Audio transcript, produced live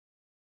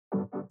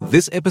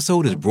This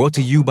episode is brought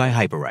to you by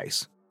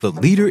Hyperice, the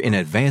leader in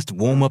advanced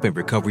warm-up and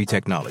recovery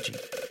technology.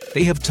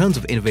 They have tons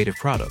of innovative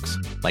products,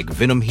 like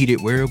Venom-heated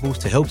wearables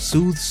to help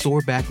soothe sore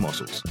back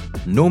muscles,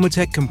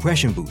 Normatec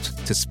compression boots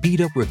to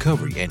speed up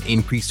recovery and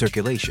increase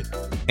circulation,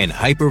 and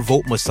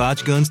Hypervolt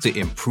massage guns to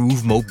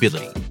improve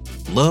mobility.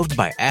 Loved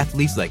by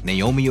athletes like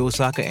Naomi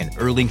Osaka and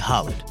Erling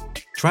Haaland.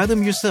 Try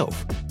them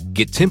yourself.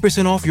 Get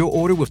 10% off your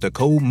order with the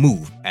code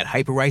MOVE at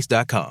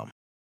Hyperice.com.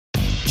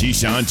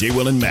 Keyshawn, J.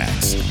 Will, and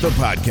Max, the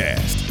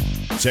podcast.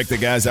 Check the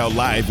guys out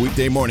live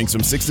weekday mornings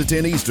from 6 to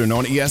 10 Eastern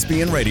on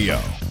ESPN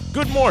Radio.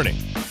 Good morning.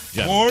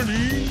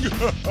 Morning.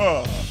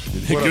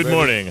 Good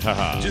morning.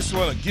 Just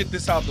want to get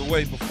this out the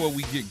way before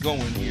we get going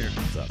here.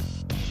 What's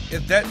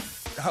up?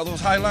 How those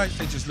highlights,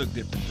 they just look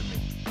different to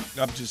me.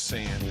 I'm just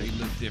saying, they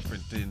look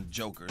different than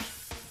Jokers.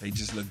 They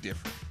just look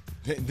different.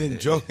 Then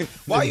Jokic.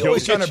 Why are you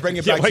always trying to bring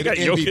it back to the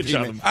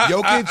MVP?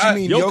 Jokic, you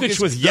mean Jokic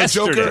was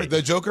yesterday.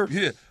 The Joker?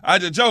 Yeah,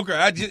 the Joker.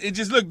 It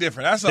just looked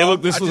different. That's all.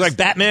 This was like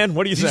Batman?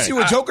 What do you say? Did you see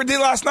what Joker did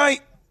last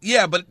night?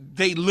 Yeah, but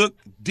they look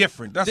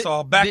different. That's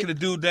all. Backing the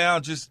dude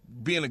down, just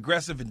being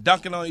aggressive and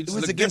dunking on you. It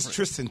was against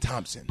Tristan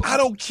Thompson. I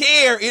don't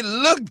care. It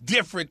looked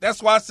different.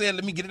 That's why I said,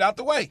 let me get it out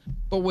the way.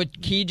 But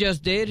what Key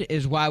just did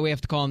is why we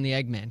have to call him the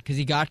Eggman, because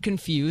he got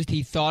confused.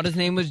 He thought his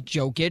name was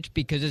Jokic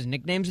because his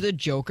nickname's the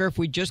Joker. If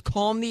we just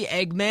call him the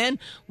Eggman,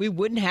 we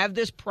wouldn't have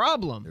this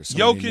problem.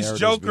 Jokic,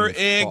 Joker,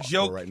 egg,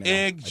 joke,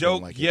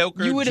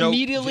 Joker. You would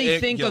immediately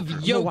think of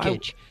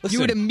Jokic.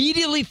 You would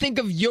immediately think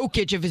of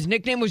Jokic if his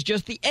nickname was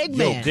just the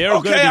Eggman.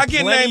 Okay, I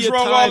get names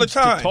wrong all the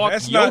time. To talk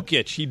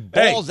Jokic. He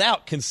balls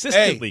out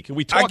consistently. Can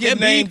we talk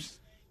Embiid?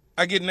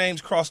 I get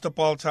names crossed up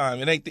all the time.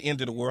 It ain't the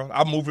end of the world.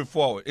 I'm moving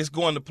forward. It's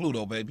going to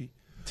Pluto, baby.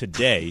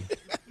 Today,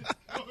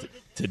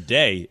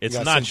 it's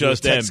not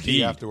just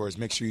Embiid. Afterwards,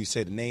 make sure you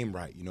say the name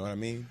right. You know what I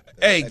mean?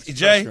 Hey,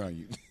 Jay,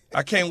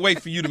 I can't wait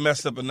for you to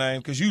mess up a name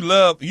because you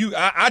love you.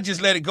 I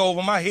just let it go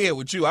over my head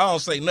with you. I don't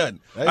say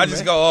nothing. Hey, I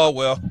just go, oh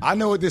well. I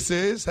know what this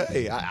is.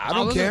 Hey, I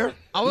don't care.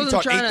 I wasn't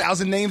talk trying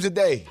 8,000 names a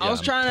day. I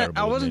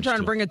wasn't trying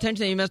to bring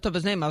attention that you messed up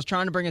his name. I was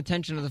trying to bring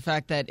attention to the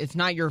fact that it's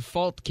not your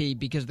fault, Key,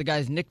 because the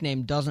guy's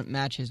nickname doesn't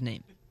match his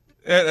name.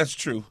 Yeah, that's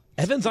true.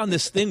 Evan's on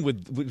this thing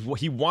with what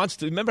he wants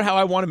to. Remember how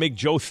I want to make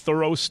Joe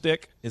Thorough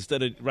stick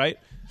instead of right?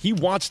 He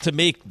wants to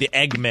make the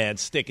Eggman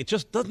stick. It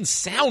just doesn't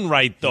sound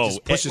right though. He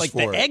just pushes like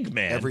for the it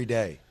Eggman every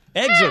day.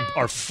 Eggs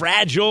are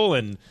fragile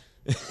and.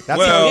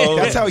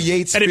 That's how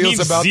Yates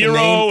feels about the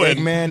name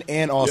Eggman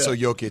and also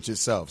Jokic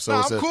itself. So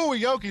I'm cool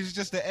with Jokic. It's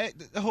just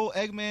the whole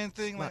Eggman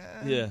thing.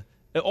 Yeah.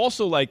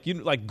 Also, like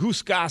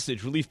Goose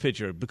Gossage, relief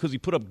pitcher, because he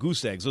put up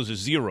goose eggs. Those are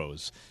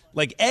zeros.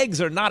 Like, eggs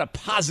are not a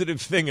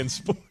positive thing in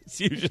sports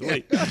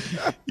usually.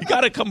 You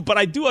got to come, but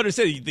I do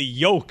understand the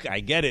yolk. I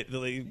get it.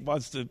 He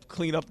wants to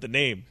clean up the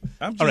name.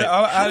 I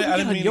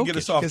didn't mean to get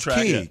us off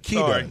track. Key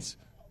does.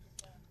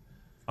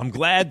 I'm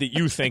glad that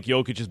you think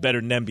Jokic is better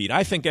than Embiid.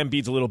 I think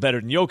Embiid's a little better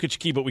than Jokic,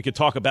 Key, but we could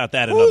talk about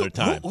that another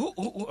time.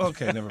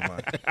 Okay, never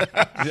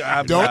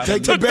mind. Don't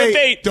take the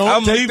bait.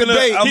 I'm leaving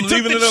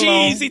it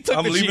alone. He took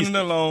I'm the leaving cheese. it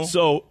alone.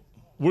 So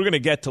we're going to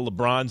get to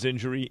LeBron's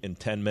injury in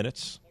 10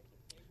 minutes.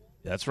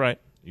 That's right.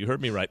 You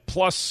heard me right.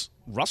 Plus,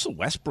 Russell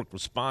Westbrook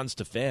responds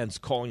to fans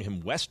calling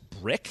him West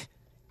Brick.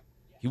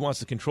 He wants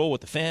to control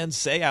what the fans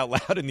say out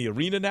loud in the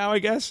arena now, I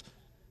guess.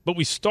 But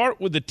we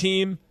start with the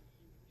team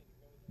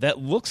that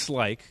looks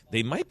like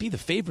they might be the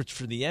favorites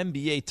for the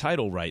NBA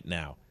title right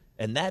now,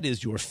 and that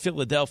is your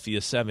Philadelphia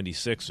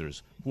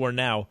 76ers, who are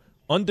now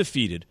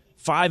undefeated,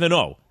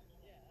 5-0,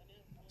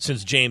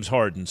 since James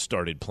Harden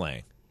started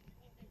playing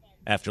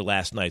after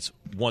last night's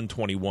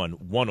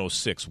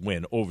 121-106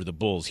 win over the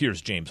Bulls.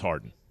 Here's James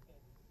Harden.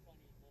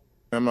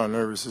 I'm not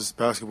nervous. It's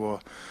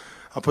basketball.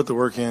 I put the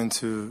work in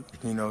to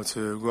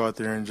go out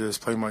there and just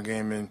play my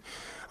game and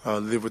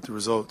live with the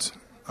results.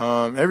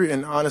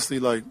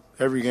 Honestly,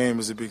 every game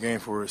is a big game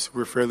for us.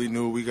 We're fairly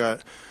new. We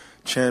got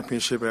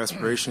championship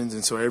aspirations,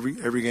 and so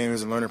every game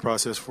is a learning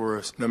process for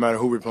us, no matter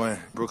who we're playing.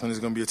 Brooklyn is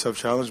going to be a tough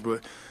challenge,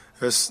 but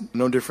that's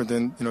no different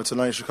than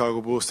tonight's Chicago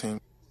Bulls team.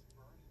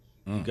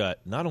 You got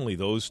not only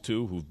those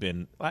two who've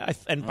been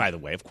and by the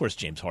way, of course,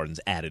 James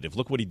Harden's additive.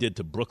 Look what he did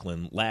to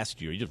Brooklyn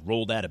last year. He just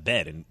rolled out of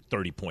bed in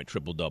 30-point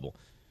triple-double.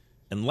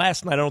 And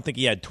last night, I don't think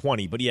he had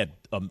 20, but he had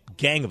a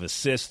gang of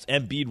assists.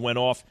 Embiid went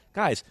off.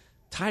 Guys,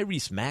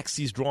 Tyrese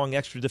Maxey's drawing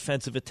extra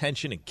defensive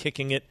attention and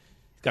kicking it.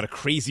 He's got a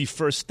crazy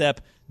first step.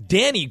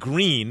 Danny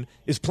Green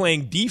is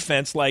playing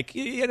defense like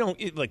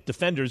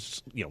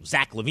defenders.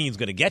 Zach LaVine's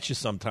going to get you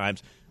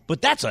sometimes,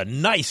 but that's a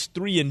nice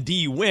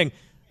 3-and-D wing.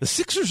 The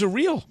Sixers are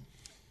real.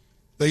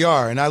 They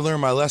are, and I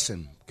learned my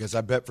lesson because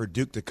I bet for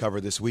Duke to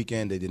cover this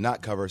weekend. They did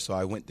not cover, so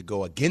I went to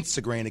go against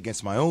the grain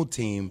against my own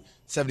team.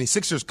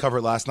 76ers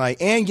covered last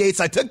night, and Yates,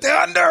 I took the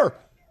under.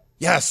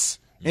 Yes.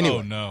 Anyway.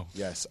 Oh, no.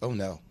 Yes. Oh,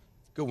 no.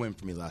 Good win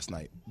for me last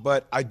night.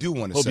 But I do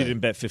want to Hope say. you didn't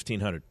bet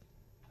 1,500.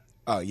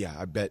 Oh, yeah,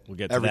 I bet we'll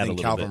get to everything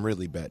that a Calvin bit.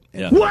 really bet.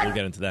 Yeah, we'll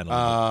get into that in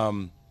a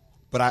little bit.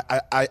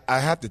 But I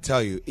have to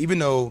tell you, even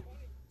though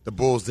the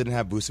Bulls didn't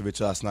have Vucevic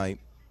last night,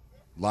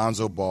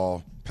 Lonzo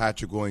Ball,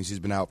 Patrick Williams, he's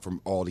been out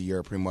from all the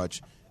year pretty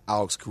much,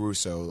 Alex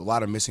Caruso. A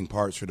lot of missing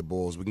parts for the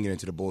Bulls. We can get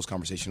into the Bulls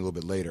conversation a little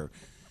bit later.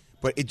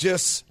 But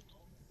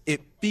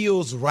it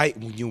feels right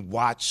when you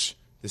watch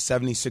the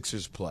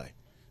 76ers play.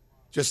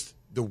 Just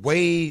the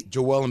way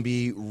Joel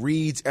Embiid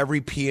reads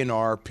every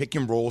PNR,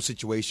 pick-and-roll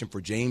situation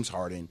for James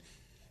Harden,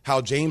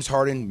 how James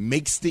Harden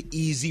makes the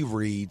easy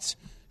reads,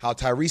 how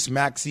Tyrese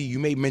Maxey, you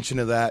made mention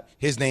of that,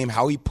 his name,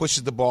 how he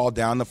pushes the ball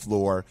down the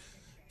floor.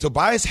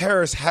 Tobias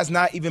Harris has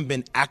not even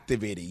been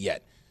activated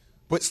yet.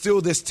 But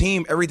still, this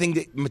team, everything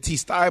that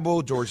Matisse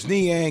Thybulle, George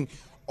Niang,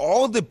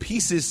 all the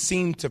pieces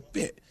seem to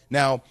fit.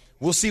 Now,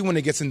 we'll see when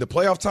it gets into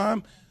playoff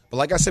time. But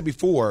like I said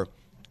before,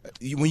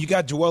 when you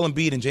got Joel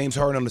Embiid and James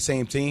Harden on the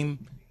same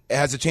team, it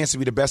has a chance to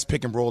be the best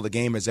pick and roll the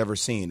game has ever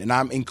seen. And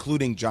I'm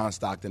including John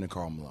Stockton and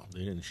Karl Malone.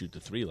 They didn't shoot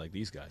the three like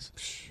these guys.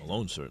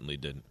 Malone certainly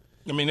didn't.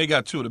 I mean, they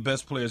got two of the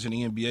best players in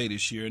the NBA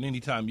this year, and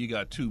anytime you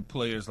got two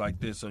players like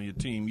this on your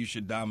team, you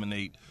should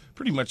dominate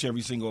pretty much every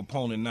single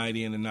opponent night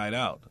in and night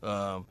out.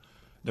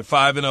 They're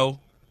 5-0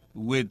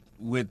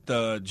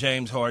 with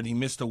James Harden. He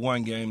missed the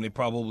one game. They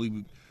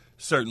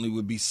certainly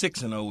would be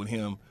 6-0 with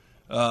him.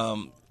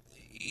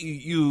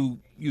 You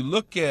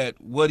look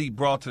at what he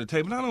brought to the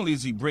table. Not only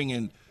is he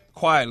bringing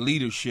quiet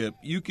leadership,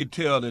 you could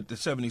tell that the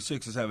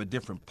 76ers have a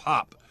different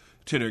pop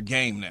to their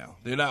game now.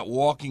 They're not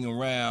walking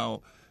around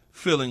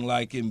feeling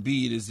like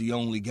Embiid is the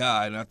only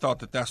guy, and I thought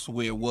that that's the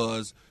way it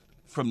was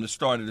from the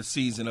start of the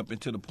season up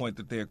until the point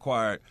that they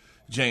acquired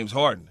James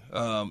Harden.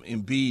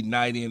 Embiid,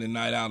 night in and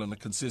night out on a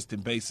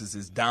consistent basis,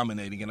 is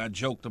dominating, and I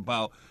joked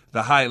about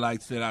the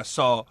highlights that I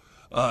saw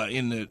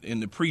in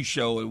the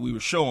pre-show that we were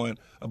showing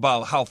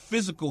about how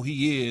physical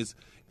he is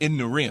in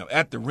the rim,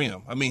 at the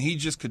rim. I mean,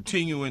 he's just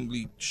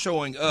continually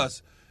showing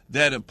us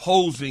that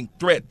imposing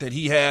threat that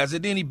he has,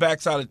 and then he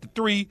backs out at the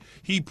three,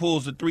 he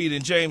pulls the three,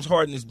 then James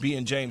Harden is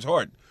being James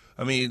Harden.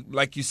 I mean,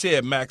 like you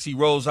said, Max, he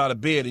rolls out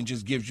of bed and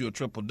just gives you a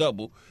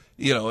triple-double,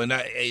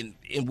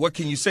 and what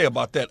can you say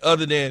about that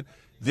other than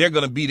they're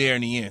going to be there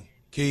in the end?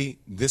 Key,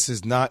 this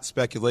is not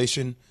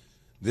speculation.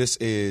 This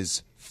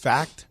is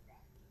fact.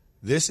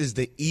 This is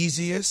the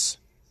easiest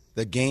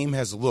the game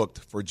has looked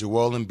for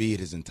Joel Embiid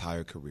his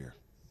entire career.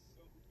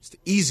 It's the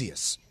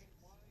easiest.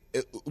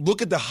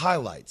 Look at the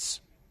highlights.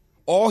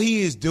 All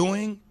he is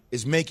doing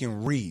is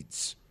making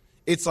reads.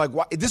 It's like,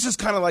 this is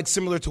kind of like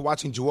similar to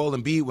watching Joel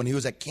Embiid when he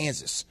was at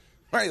Kansas,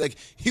 right? Like,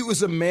 he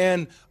was a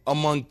man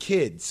among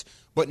kids,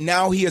 but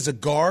now he is a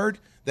guard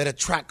that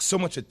attracts so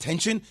much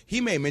attention.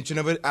 He made mention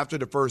of it after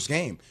the first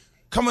game.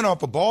 Coming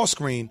off a ball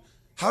screen,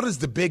 how does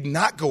the big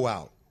not go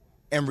out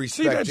and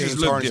respect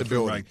James Harden's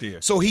ability? Right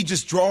there. So he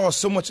just draws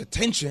so much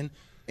attention.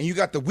 And you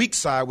got the weak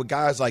side with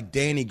guys like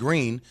Danny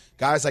Green,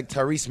 guys like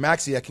Tyrese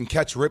Maxey that can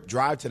catch, rip,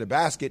 drive to the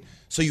basket.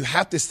 So you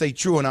have to stay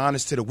true and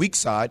honest to the weak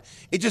side.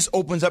 It just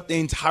opens up the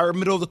entire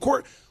middle of the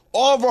court.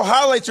 All of our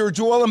highlights are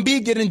Joel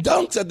Embiid getting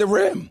dunks at the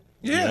rim.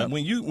 Yeah,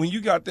 when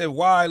you got that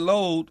wide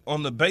load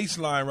on the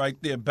baseline right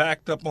there,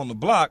 backed up on the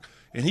block,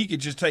 and he could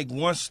just take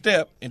one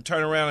step and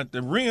turn around at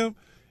the rim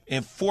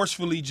and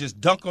forcefully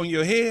just dunk on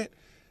your head.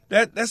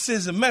 That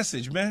sends a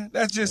message, man.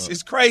 That's just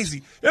it's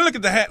crazy. And look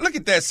at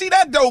that. See,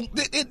 that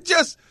it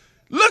just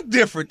look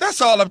different. That's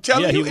all I'm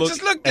telling you. It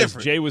just look different.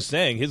 As Jay was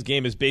saying, his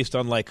game is based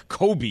on like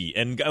Kobe,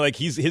 and like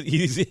he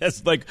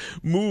has like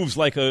moves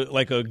like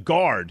a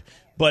guard.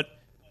 But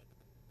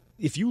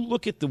if you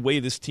look at the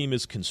way this team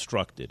is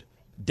constructed,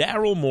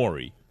 Daryl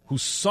Morey, who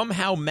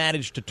somehow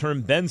managed to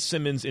turn Ben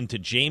Simmons into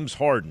James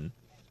Harden,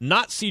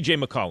 not C.J.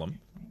 McCollum,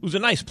 who's a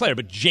nice player,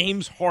 but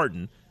James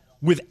Harden,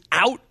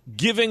 without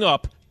giving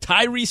up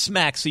Tyrese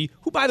Maxey,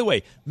 who, by the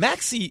way,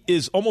 Maxey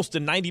is almost a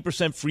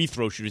 90% free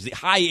throw shooter. He's the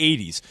high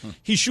 80s.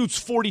 He shoots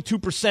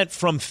 42%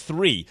 from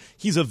three.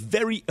 He's a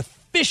very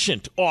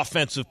efficient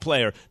offensive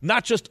player,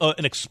 not just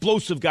an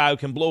explosive guy who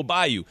can blow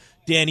by you.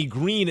 Danny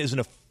Green is an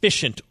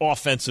efficient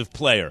offensive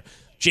player.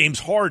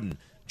 James Harden,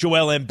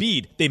 Joel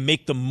Embiid, they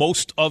make the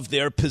most of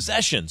their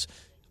possessions.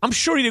 I'm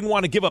sure he didn't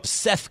want to give up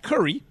Seth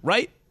Curry,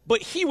 right?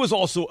 But he was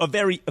also a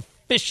very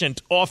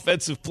efficient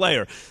offensive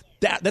player.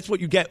 That's what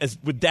you get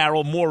with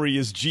Daryl Morey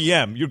as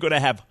GM. You're going to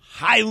have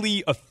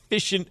highly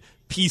efficient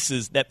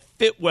pieces that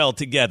fit well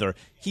together.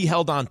 He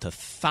held on to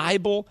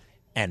Thybulle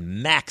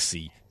and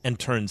Maxey and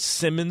turned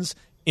Simmons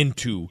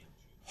into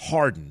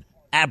Harden.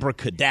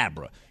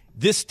 Abracadabra.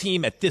 This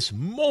team at this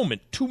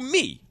moment, to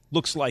me,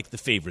 looks like the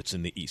favorites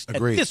in the East.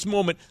 Agreed. At this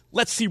moment,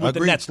 let's see what the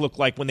Nets look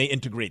like when they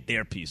integrate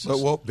their pieces.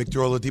 Well, Victor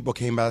Oladipo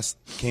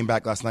came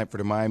back last night for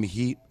the Miami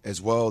Heat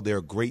as well. They're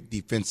a great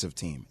defensive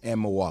team,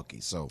 and Milwaukee.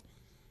 So,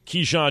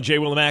 Keyshawn, J.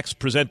 Will, and Max,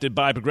 presented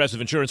by Progressive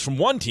Insurance, from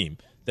one team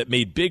that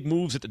made big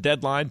moves at the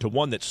deadline to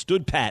one that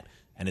stood pat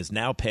and is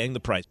now paying the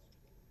price.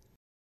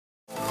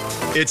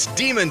 It's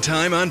Demon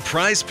Time on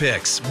Prize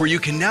Picks, where you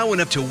can now win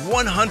up to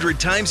 100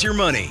 times your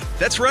money.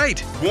 That's right,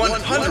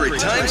 100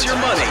 times your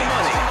money.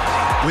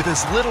 With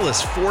as little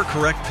as 4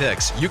 correct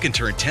picks, you can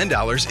turn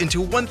 $10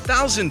 into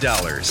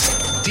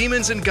 $1,000.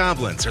 Demons and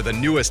Goblins are the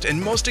newest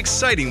and most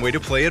exciting way to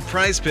play at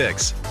Prize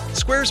Picks.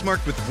 Squares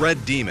marked with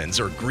red demons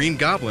or green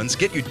goblins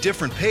get you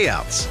different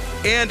payouts.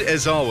 And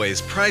as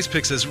always, Prize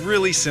Picks is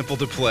really simple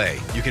to play.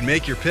 You can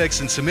make your picks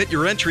and submit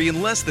your entry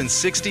in less than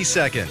 60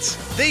 seconds.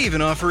 They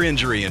even offer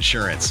injury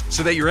insurance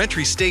so that your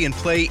entries stay in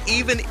play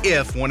even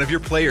if one of your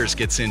players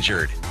gets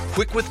injured.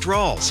 Quick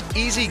withdrawals,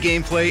 easy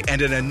gameplay,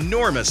 and an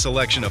enormous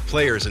selection of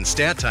players and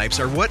stat types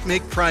are what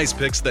make Prize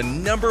Picks the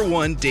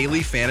 #1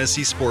 daily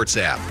fantasy sports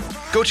app.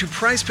 Go to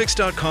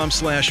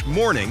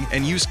prizepicks.com/morning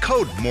and use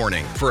code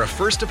MORNING for a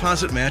first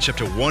deposit match up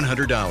to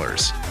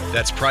 $100.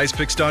 That's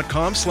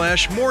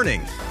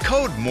prizepicks.com/morning.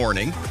 Code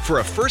MORNING for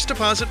a first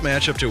deposit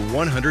match up to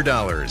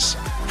 $100.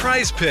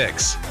 Prize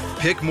Picks.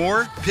 Pick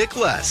more, pick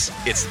less.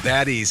 It's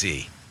that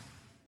easy.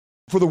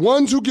 For the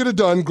ones who get it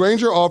done,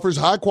 Grainger offers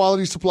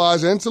high-quality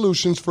supplies and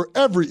solutions for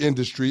every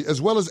industry, as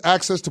well as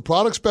access to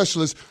product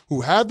specialists who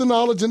have the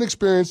knowledge and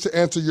experience to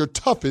answer your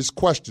toughest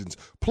questions.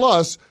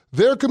 Plus,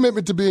 their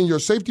commitment to being your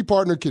safety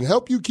partner can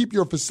help you keep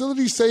your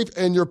facility safe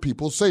and your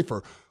people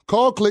safer.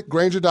 Call, click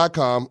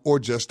Grainger.com, or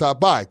just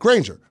stop by.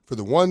 Grainger, for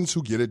the ones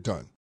who get it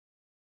done.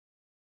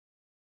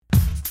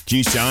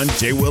 Keyshawn,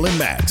 J. Will, and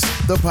Max,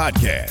 the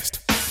podcast.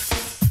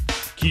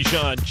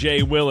 Keyshawn,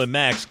 J. Will, and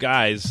Max.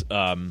 Guys,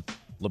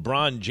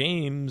 LeBron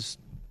James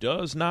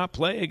does not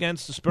play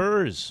against the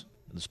Spurs.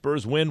 The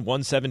Spurs win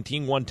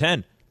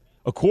 117-110.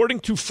 According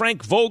to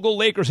Frank Vogel,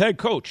 Lakers head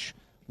coach,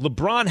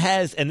 LeBron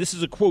has, and this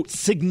is a quote,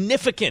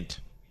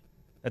 significant,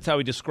 that's how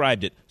he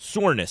described it,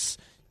 soreness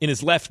in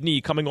his left knee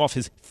coming off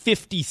his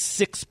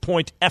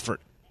 56-point effort.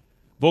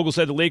 Vogel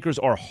said the Lakers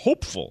are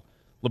hopeful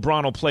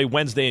LeBron will play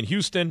Wednesday in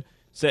Houston,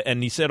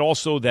 and he said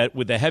also that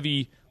with the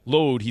heavy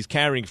load he's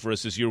carrying for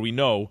us this year, we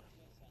know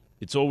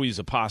it's always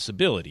a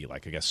possibility,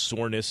 like I guess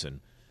soreness and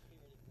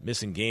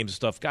missing games and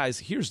stuff. Guys,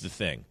 here's the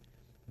thing.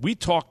 We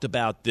talked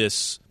about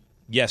this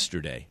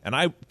yesterday, and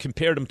I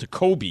compared him to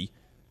Kobe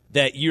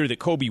that year that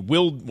Kobe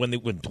willed when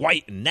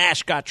Dwight and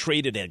Nash got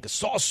traded and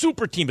Gasol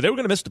super team, but they were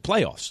going to miss the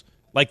playoffs,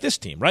 like this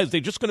team, right? They're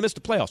just going to miss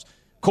the playoffs.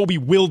 Kobe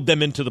willed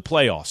them into the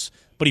playoffs,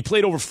 but he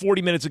played over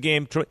 40 minutes a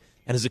game,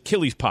 and his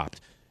Achilles popped.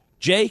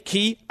 Jay,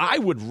 Key, I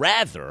would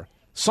rather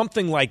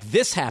something like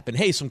this happen,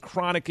 hey, some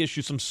chronic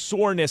issue, some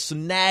soreness,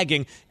 some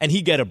nagging, and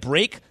he get a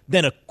break,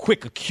 than a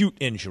quick acute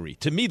injury.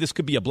 To me, this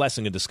could be a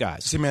blessing in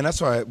disguise. See, man, that's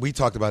why we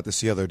talked about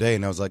this the other day,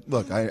 and I was like,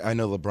 look, I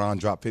know LeBron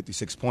dropped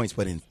 56 points,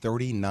 but in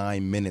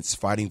 39 minutes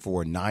fighting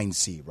for a 9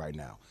 seed right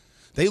now.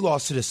 They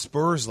lost to the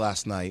Spurs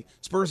last night.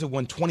 Spurs have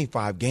won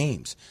 25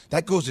 games.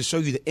 That goes to show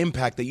you the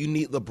impact that you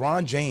need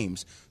LeBron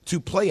James to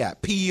play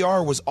at.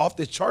 PER was off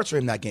the charts for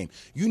him that game.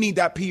 You need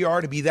that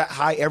PER to be that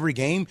high every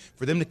game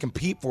for them to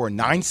compete for a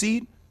 9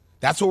 seed?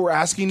 That's what we're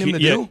asking them to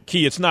do?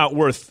 Key, it's not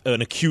worth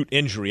an acute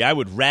injury. I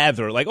would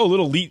rather, like,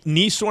 little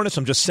knee soreness.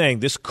 I'm just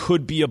saying this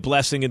could be a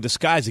blessing in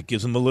disguise. It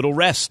gives him a little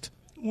rest.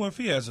 Well, if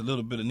he has a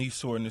little bit of knee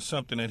soreness,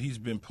 something that he's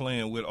been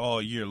playing with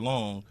all year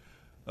long,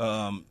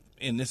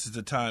 and this is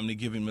the time to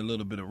give him a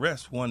little bit of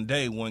rest. One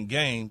day, one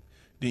game,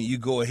 then you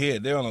go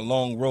ahead. They're on a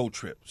long road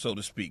trip, so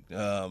to speak.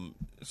 I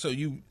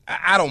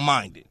don't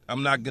mind it.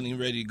 I'm not getting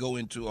ready to go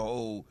into a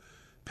whole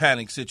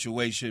panic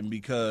situation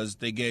because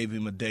they gave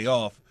him a day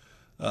off.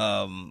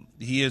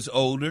 He is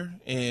older,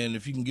 and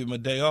if you can give him a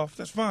day off,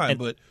 that's fine.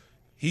 But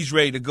he's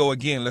ready to go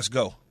again. Let's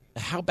go.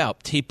 How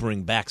about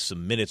tapering back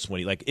some minutes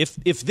when if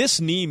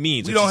this knee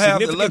means we don't have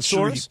the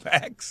luxury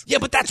packs? Yeah,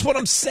 but that's what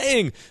I'm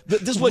saying.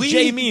 This is what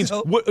Jay means.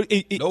 Are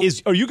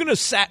you going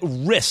to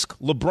risk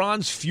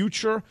LeBron's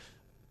future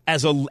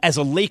as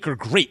a Laker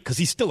great because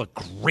he's still a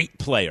great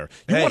player?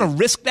 You want to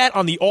risk that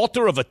on the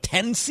altar of a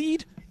 10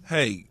 seed?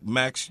 Hey,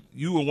 Max,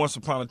 you were once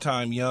upon a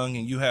time young,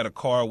 and you had a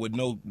car with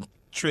no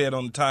tread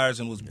on the tires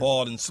and was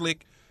bald and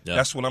slick. Yeah.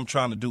 That's what I'm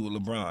trying to do with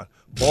LeBron.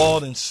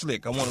 Bald and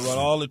slick. I want to run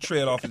all the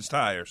tread off his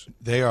tires.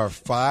 They are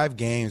 5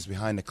 games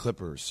behind the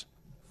Clippers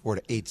for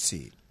the 8th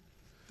seed.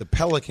 The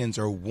Pelicans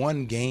are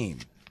 1 game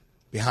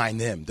behind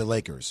them, the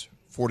Lakers,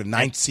 for the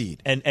 9th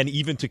seed. And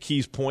even to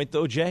Key's point,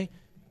 though, Jay,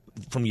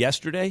 from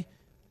yesterday,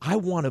 I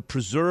want to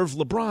preserve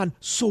LeBron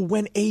so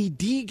when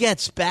AD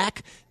gets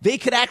back, they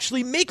could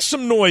actually make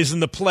some noise in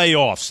the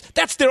playoffs.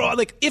 That's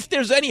if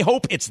there's any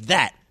hope, it's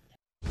that.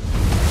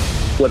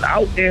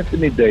 Without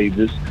Anthony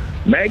Davis,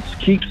 Max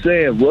keeps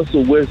saying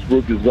Russell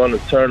Westbrook is going to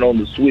turn on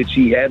the switch.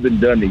 He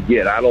hasn't done it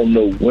yet. I don't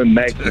know when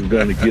Max is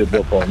going to give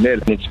up on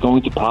that. It's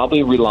going to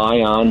probably rely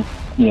on,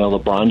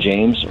 LeBron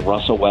James,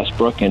 Russell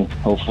Westbrook, and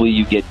hopefully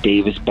you get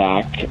Davis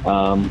back,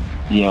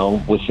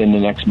 within the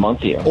next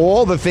month here.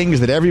 All the things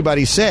that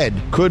everybody said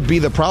could be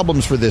the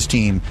problems for this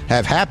team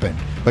have happened.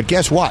 But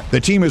guess what? The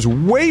team is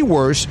way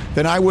worse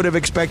than I would have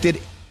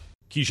expected.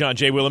 Keyshawn,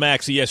 J. Will, and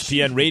Max,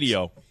 ESPN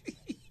Radio.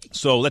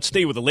 So let's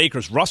stay with the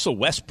Lakers. Russell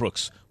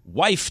Westbrook's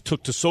wife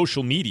took to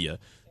social media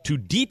to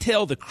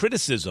detail the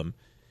criticism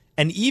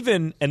and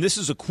even, and this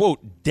is a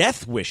quote,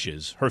 death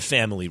wishes her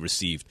family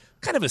received.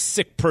 Kind of a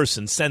sick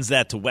person sends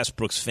that to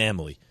Westbrook's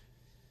family.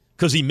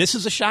 Because he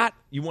misses a shot?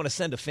 You want to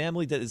send a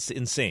family? That is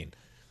insane.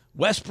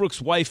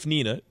 Westbrook's wife,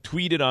 Nina,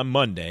 tweeted on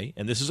Monday,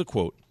 and this is a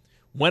quote,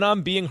 "When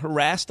I'm being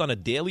harassed on a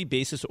daily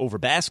basis over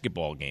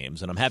basketball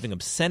games and I'm having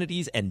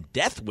obscenities and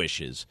death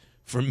wishes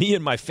for me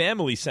and my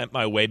family sent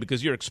my way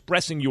because you're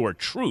expressing your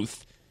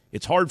truth.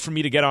 It's hard for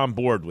me to get on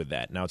board with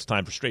that. Now it's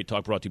time for Straight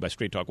Talk, brought to you by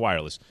Straight Talk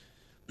Wireless.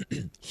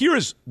 Here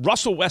is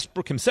Russell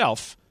Westbrook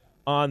himself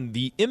on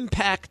the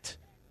impact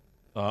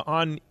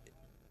on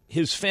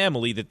his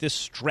family that this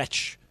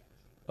stretch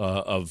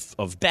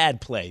of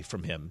bad play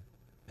from him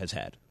has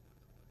had.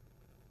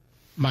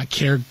 My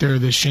character,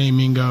 the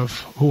shaming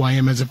of who I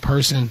am as a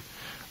person,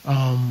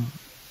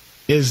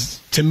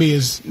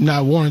 is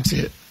not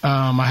warranted.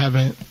 I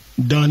haven't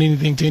done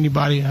anything to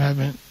anybody. I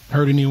haven't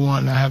hurt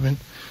anyone. I haven't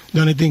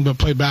done anything but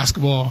play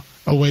basketball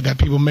a way that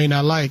people may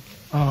not like.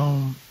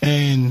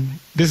 And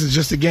this is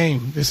just a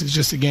game. This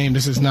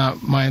is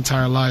not my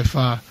entire life.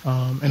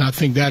 And I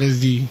think that is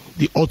the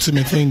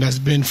ultimate thing that's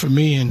been for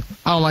me. And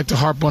I don't like to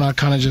harp on. I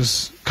kind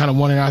of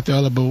one out the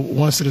other. But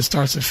once it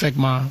starts to affect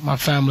my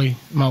family,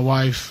 my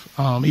wife,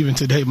 even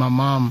today, my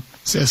mom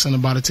said something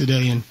about it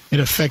today, and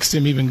it affects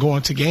them even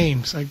going to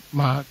games. Like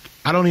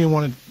I don't even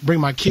want to bring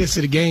my kids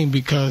to the game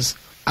because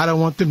I don't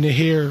want them to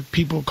hear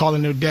people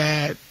calling their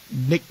dad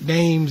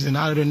nicknames and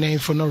out of their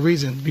names for no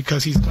reason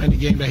because he's playing the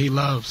game that he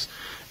loves.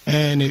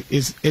 And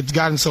it's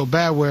gotten so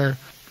bad where,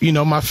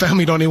 my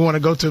family don't even want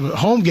to go to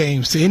home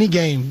games, to any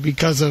game,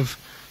 because of,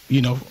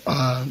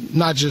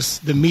 not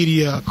just the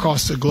media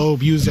across the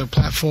globe use their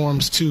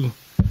platforms to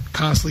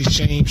constantly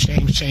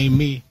shame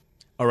me.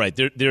 All right,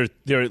 there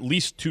are at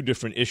least two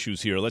different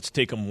issues here. Let's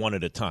take them one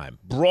at a time.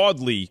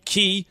 Broadly,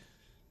 Key,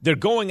 they're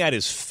going at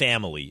his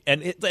family.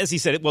 And as he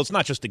said, it's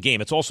not just a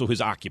game, it's also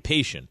his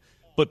occupation.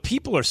 But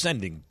people are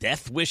sending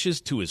death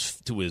wishes to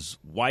his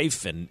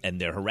wife, and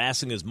they're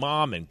harassing his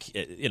mom, and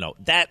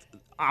that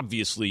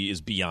obviously is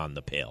beyond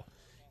the pale.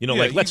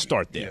 Let's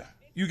start there.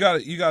 Yeah.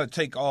 You got to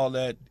take all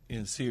that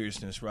in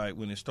seriousness, right?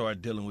 When you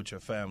start dealing with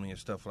your family and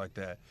stuff like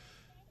that.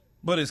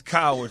 But it's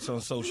cowards on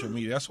social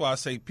media. That's why I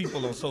say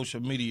people on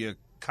social media are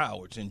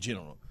cowards in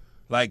general.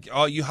 Like,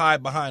 you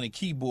hide behind a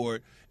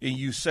keyboard and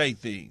you say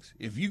things.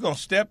 If you're gonna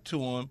step to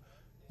them,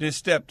 then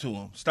step to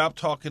him. Stop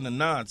talking the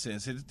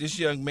nonsense. This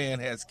young man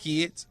has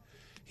kids.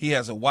 He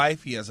has a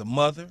wife. He has a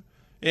mother.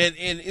 And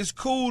it's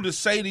cool to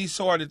say these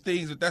sort of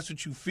things if that's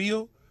what you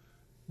feel,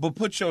 but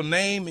put your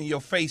name and your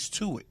face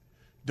to it.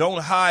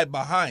 Don't hide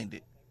behind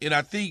it. And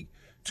I think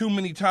too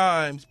many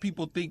times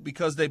people think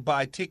because they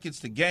buy tickets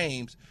to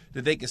games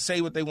that they can say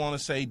what they want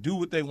to say, do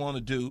what they want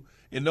to do,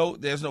 and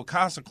there's no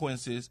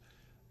consequences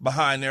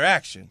behind their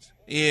actions.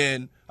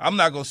 And I'm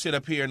not going to sit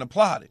up here and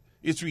applaud it.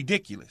 It's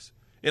ridiculous.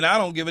 And I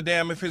don't give a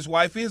damn if his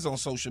wife is on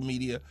social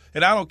media,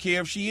 and I don't care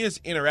if she is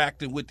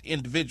interacting with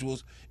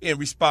individuals and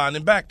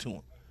responding back to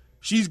them.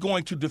 She's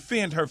going to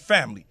defend her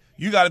family.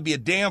 You got to be a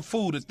damn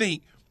fool to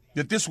think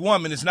that this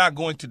woman is not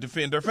going to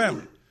defend her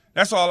family.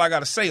 That's all I got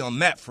to say on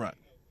that front.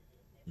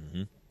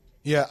 Mm-hmm.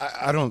 Yeah,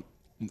 I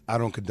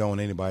don't condone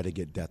anybody to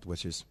get death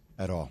wishes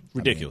at all.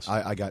 Ridiculous.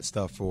 I got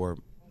stuff for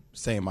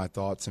saying my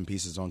thoughts and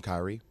pieces on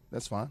Kyrie.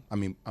 That's fine. I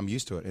mean, I'm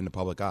used to it in the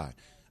public eye.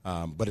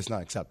 But it's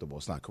not acceptable.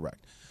 It's not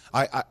correct.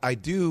 I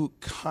do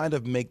kind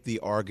of make the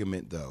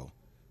argument, though,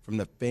 from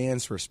the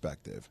fans'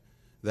 perspective,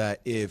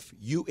 that if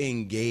you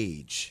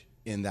engage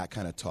in that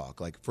kind of talk,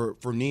 like for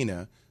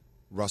Nina,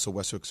 Russell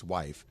Westbrook's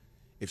wife,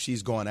 if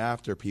she's gone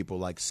after people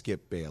like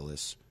Skip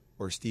Bayless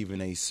or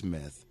Stephen A.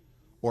 Smith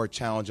or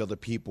challenge other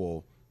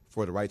people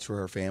for the rights for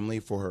her family,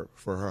 for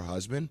her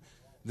husband,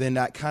 then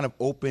that kind of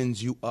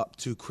opens you up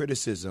to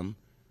criticism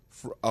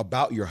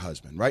about your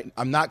husband, right?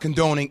 I'm not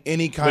condoning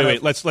any kind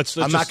of. Let's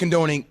I'm not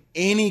condoning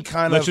any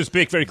kind of. Let's just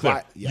make very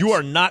clear. Yes. You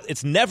are not.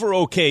 It's never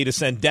okay to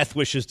send death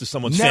wishes to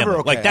someone's never family.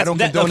 Okay. Like that's, I don't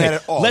condone that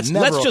at all. Let's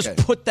okay. just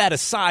put that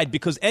aside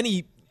because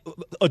any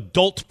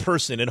adult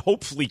person and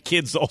hopefully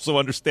kids also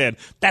understand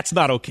that's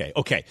not okay.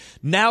 Okay,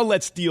 now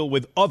let's deal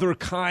with other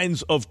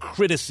kinds of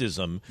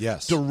criticism.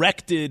 Yes.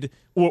 Directed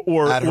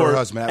or at her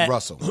husband, at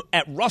Russell,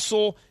 at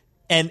Russell,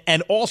 and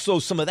also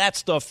some of that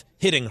stuff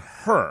hitting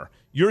her.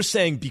 You're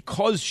saying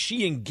because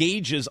she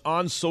engages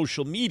on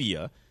social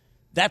media,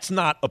 that's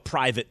not a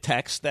private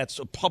text, that's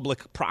a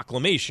public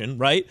proclamation,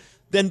 right?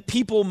 Then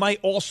people might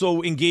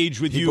also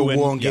engage with you. People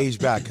will engage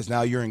back because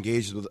now you're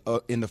engaged with,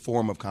 in the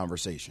form of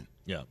conversation.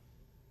 Yeah.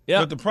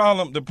 But the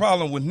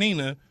problem with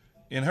Nina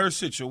in her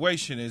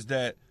situation is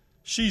that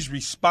she's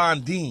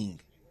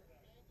responding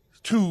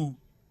to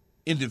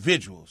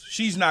individuals.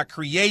 She's not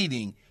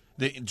creating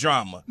the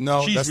drama.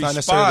 No, she's that's not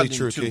necessarily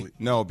true, Key.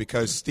 No,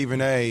 because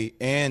Stephen A.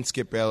 and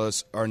Skip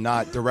Bayless are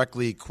not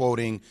directly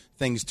quoting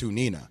things to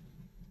Nina.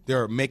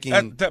 They're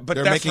making but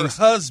that's her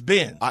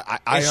husband.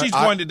 And she's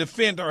going to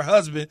defend her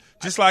husband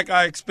just like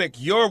I expect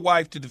your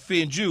wife to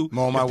defend you.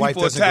 Well, my if wife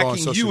people doesn't attacking go on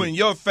social you and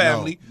your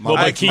family. No,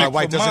 my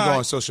wife doesn't go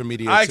on social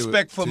media. I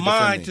expect for to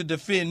mine to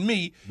defend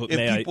me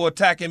if people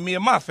attacking me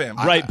and my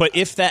family. Right, but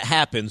if that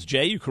happens,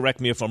 Jay, you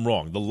correct me if I'm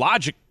wrong. The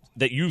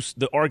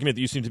argument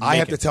that you seem to be making. I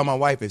have to tell my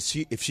wife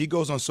if she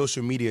goes on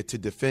social media to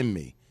defend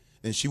me,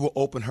 then she will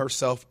open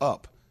herself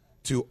up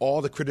to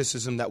all the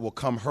criticism that will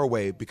come her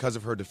way because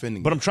of her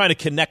defending me. But I'm trying to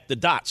connect the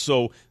dots.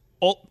 So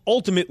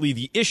ultimately,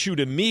 the issue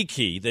to me,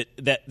 Key,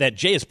 that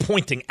Jay is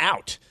pointing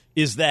out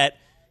is that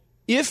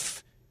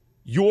if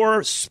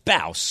your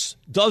spouse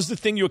does the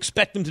thing you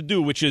expect them to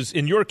do, which is,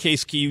 in your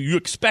case, Key, you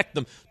expect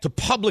them to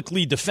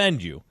publicly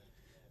defend you,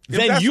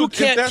 then you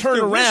can't turn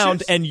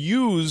around and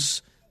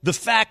use the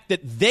fact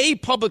that they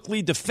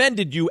publicly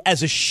defended you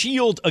as a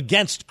shield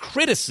against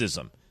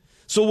criticism.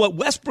 So what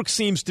Westbrook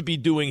seems to be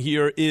doing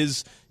here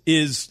is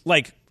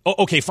like,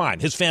 okay, fine,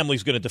 his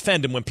family's going to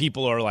defend him when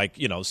people are like,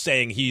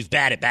 saying he's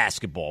bad at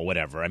basketball,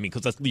 whatever. I mean,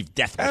 because let's leave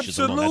death wishes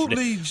alone.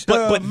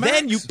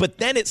 Absolutely, but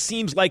then it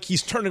seems like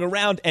he's turning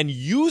around and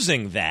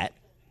using that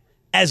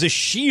as a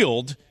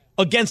shield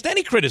against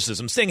any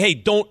criticism, saying, hey,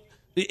 don't.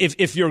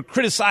 If you're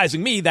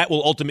criticizing me, that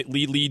will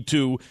ultimately lead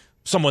to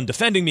someone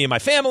defending me and my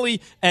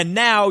family, and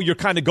now you're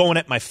kind of going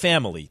at my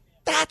family.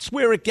 That's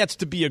where it gets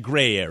to be a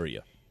gray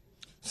area.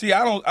 See,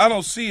 I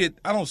don't see it.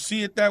 I don't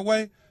see it that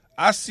way.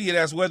 I see it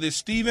as whether it's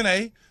Stephen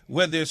A.,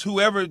 whether it's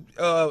whoever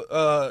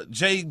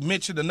Jay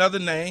mentioned another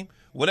name,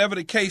 whatever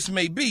the case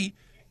may be,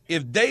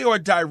 if they are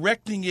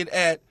directing it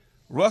at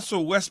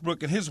Russell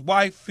Westbrook and his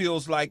wife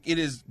feels like it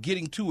is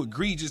getting too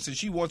egregious and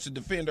she wants to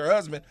defend her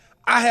husband,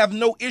 I have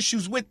no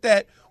issues with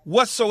that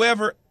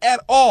whatsoever at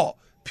all,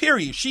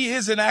 period. She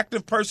is an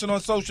active person on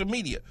social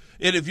media.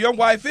 And if your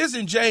wife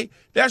isn't, Jay,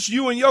 that's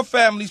you and your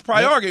family's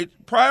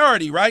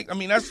priority, right? I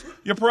mean, that's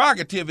your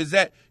prerogative, is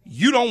that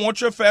you don't want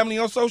your family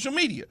on social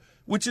media,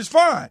 which is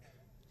fine.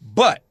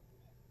 But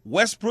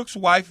Westbrook's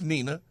wife,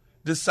 Nina,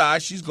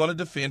 decides she's going to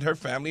defend her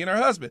family and her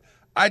husband.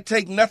 I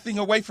take nothing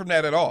away from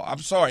that at all. I'm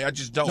sorry, I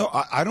just don't. No,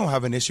 I don't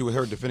have an issue with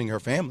her defending her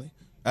family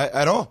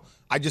at all.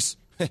 I just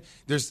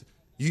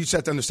you just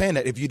have to understand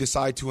that if you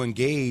decide to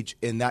engage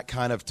in that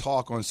kind of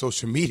talk on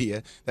social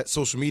media, that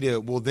social media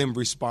will then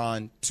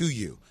respond to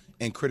you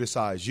and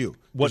criticize you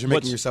because you're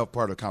making yourself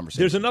part of the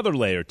conversation. There's another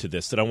layer to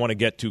this that I want to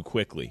get to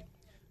quickly,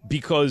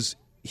 because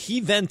he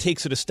then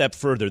takes it a step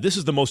further. This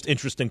is the most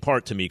interesting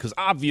part to me, because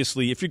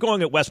obviously if you're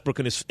going at Westbrook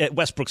and at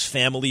Westbrook's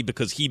family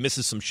because he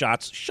misses some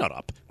shots, shut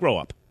up. Grow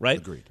up, right?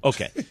 Agreed.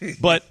 Okay.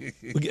 But,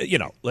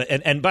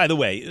 and by the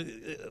way,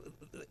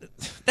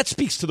 that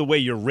speaks to the way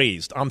you're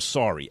raised. I'm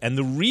sorry. And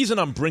the reason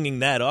I'm bringing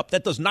that up,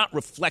 that does not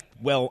reflect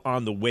well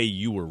on the way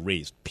you were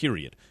raised,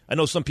 period. I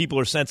know some people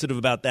are sensitive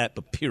about that,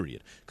 but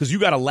period. Because you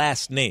got a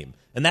last name,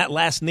 and that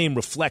last name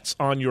reflects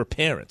on your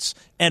parents.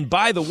 And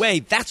by the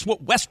way, that's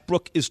what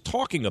Westbrook is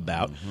talking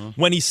about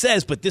when he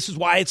says, but this is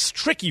why it's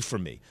tricky for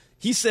me.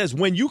 He says,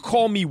 when you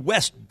call me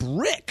West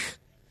Brick,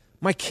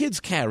 my kids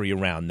carry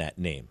around that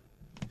name.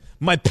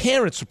 My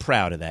parents are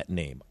proud of that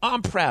name.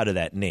 I'm proud of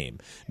that name.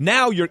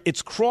 Now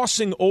it's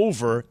crossing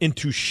over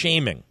into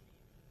shaming.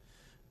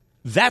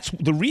 That's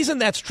the reason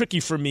that's tricky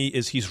for me,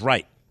 is he's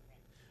right.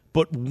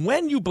 But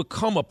when you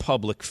become a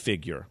public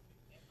figure,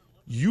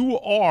 you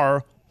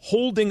are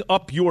holding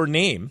up your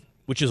name,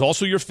 which is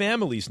also your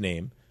family's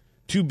name,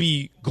 to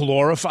be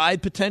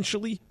glorified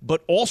potentially,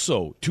 but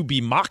also to be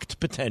mocked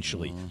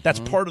potentially. That's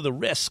part of the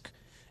risk.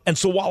 And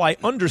so while I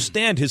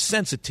understand his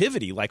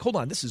sensitivity, like, hold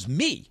on, this is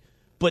me.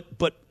 But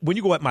when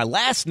you go at my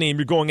last name,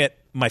 you're going at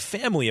my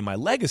family and my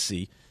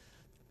legacy.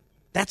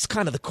 That's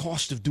kind of the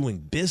cost of doing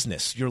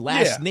business. Your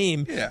last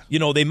name,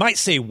 they might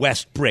say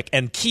West Brick.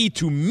 And key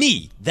to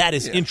me, that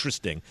is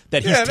interesting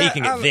that he's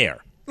taking it there.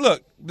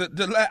 Look,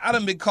 I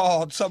done been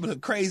called some of the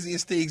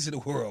craziest things in the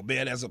world,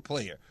 man, as a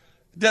player.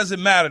 It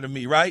doesn't matter to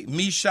me, right?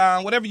 Me,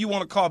 Sean, whatever you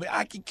want to call me,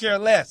 I can care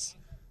less.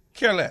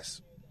 Care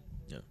less.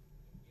 Yeah.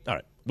 All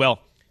right. Well,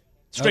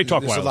 Straight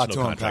Talk Wireless,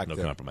 no contract, no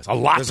compromise. A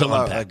lot to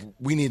unpack.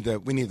 We need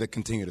to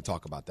continue to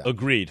talk about that.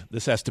 Agreed.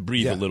 This has to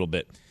breathe a little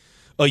bit.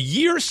 A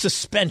year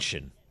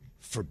suspension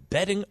for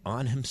betting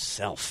on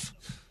himself.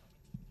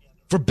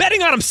 For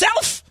betting on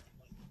himself?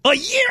 A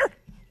year?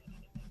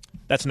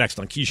 That's next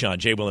on Keyshawn,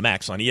 J. Will, and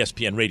Max on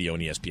ESPN Radio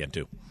and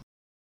ESPN2.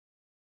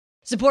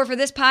 Support for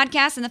this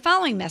podcast and the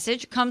following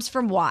message comes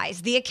from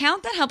Wise, the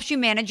account that helps you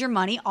manage your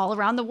money all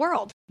around the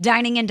world.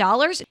 Dining in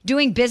dollars,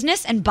 doing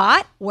business and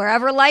bot,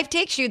 wherever life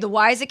takes you, the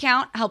Wise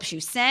account helps you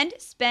send,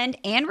 spend,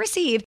 and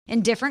receive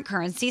in different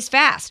currencies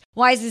fast.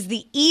 Wise is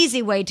the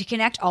easy way to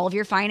connect all of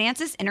your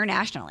finances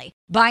internationally.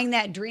 Buying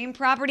that dream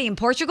property in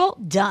Portugal?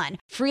 Done.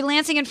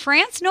 Freelancing in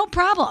France? No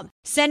problem.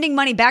 Sending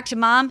money back to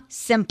mom?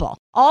 Simple.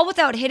 All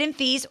without hidden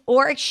fees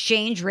or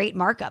exchange rate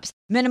markups.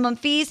 Minimum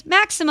fees,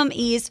 maximum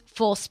ease,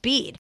 full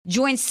speed.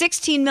 Join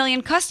 16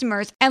 million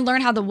customers and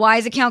learn how the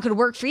Wise account could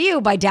work for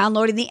you by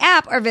downloading the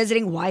app or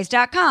visiting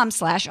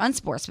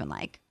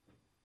wise.com/unsportsmanlike.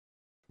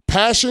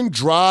 Passion,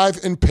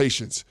 drive, and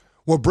patience.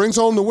 What brings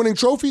home the winning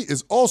trophy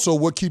is also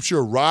what keeps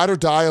your ride or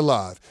die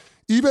alive.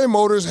 eBay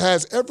Motors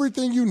has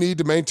everything you need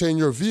to maintain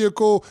your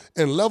vehicle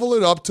and level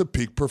it up to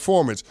peak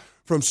performance.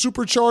 From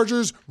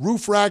superchargers,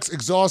 roof racks,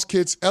 exhaust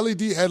kits,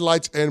 LED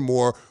headlights, and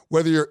more,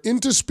 whether you're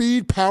into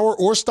speed, power,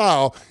 or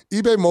style,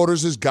 eBay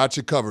Motors has got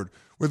you covered.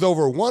 With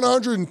over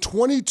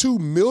 122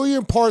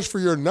 million parts for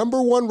your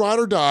number one ride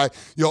or die,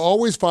 you'll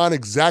always find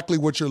exactly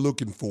what you're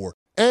looking for.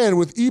 And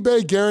with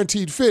eBay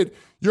Guaranteed Fit,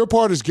 your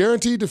part is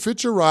guaranteed to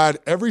fit your ride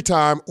every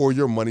time or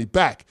your money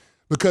back.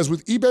 Because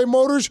with eBay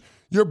Motors,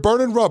 you're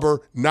burning rubber,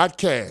 not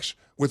cash.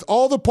 With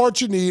all the parts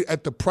you need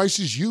at the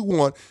prices you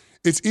want,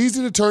 It's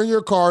easy to turn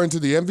your car into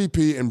the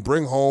MVP and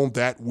bring home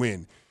that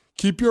win.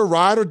 Keep your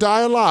ride or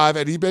die alive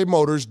at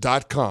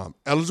ebaymotors.com.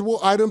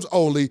 Eligible items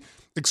only.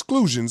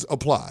 Exclusions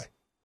apply.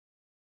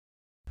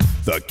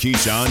 The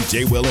Keyshawn,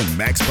 J. Will, and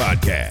Max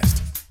podcast.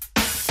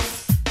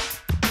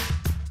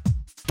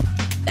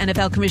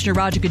 NFL Commissioner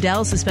Roger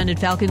Goodell suspended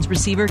Falcons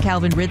receiver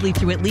Calvin Ridley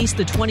through at least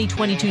the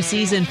 2022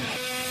 season.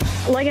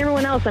 Like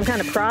everyone else, I'm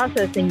kind of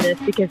processing this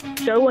because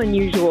it's so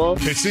unusual.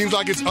 It seems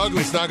like it's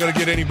ugly. It's not going to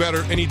get any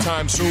better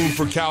anytime soon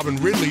for Calvin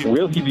Ridley.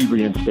 Will he be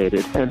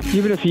reinstated? And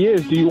even if he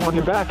is, do you want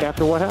him back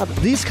after what happened?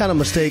 These kind of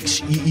mistakes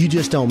you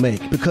just don't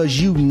make because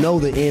you know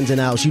the ins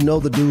and outs. You know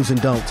the do's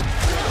and don'ts.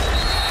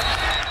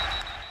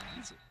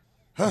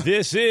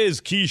 This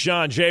is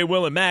Keyshawn, J.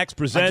 Will, and Max,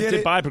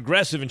 presented by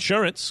Progressive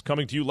Insurance,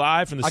 coming to you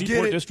live from the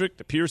Seaport District,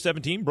 the Pier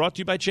 17, brought to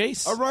you by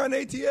Chase. I run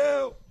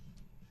ATL.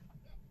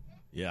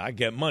 Yeah, I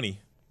get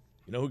money.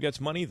 You know who gets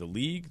money? The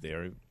league.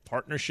 They're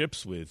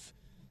partnerships with.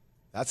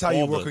 That's how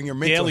you work on your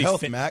mental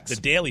health, Max.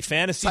 The daily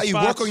fantasy That's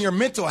how you work on your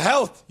mental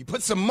health. You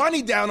put some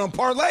money down on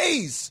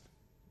parlays.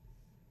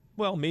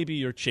 Well, maybe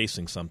you're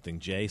chasing something,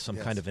 Jay, some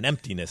kind of an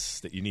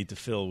emptiness that you need to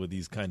fill with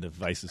these kind of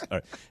vices.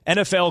 Right.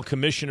 NFL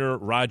Commissioner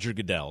Roger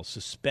Goodell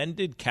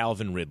suspended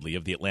Calvin Ridley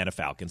of the Atlanta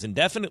Falcons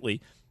indefinitely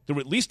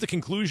through at least the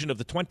conclusion of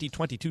the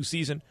 2022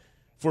 season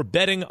for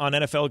betting on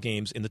NFL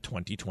games in the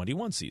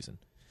 2021 season.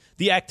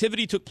 The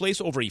activity took place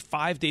over a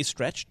 5-day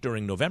stretch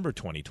during November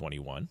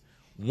 2021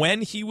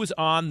 when he was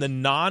on the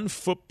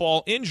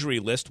non-football injury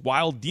list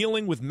while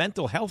dealing with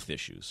mental health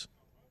issues.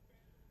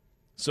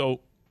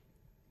 So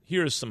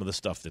here's some of the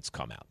stuff that's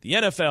come out. The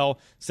NFL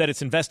said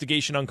its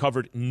investigation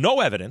uncovered no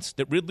evidence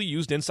that Ridley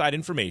used inside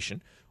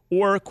information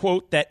or,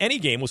 quote, that any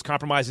game was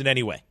compromised in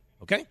any way.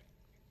 Okay?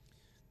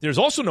 There's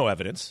also no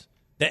evidence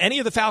that any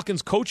of the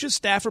Falcons' coaches,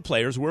 staff, or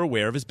players were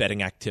aware of his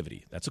betting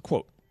activity. That's a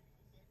quote.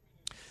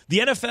 The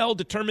NFL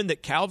determined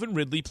that Calvin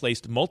Ridley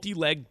placed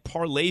multi-leg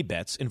parlay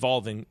bets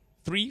involving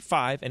 3,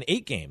 5, and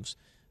 8 games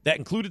that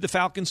included the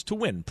Falcons to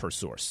win, per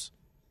source.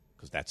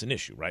 Because that's an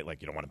issue, right?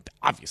 Like, you don't want to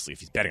 – obviously,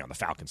 if he's betting on the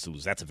Falcons to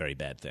lose, that's a very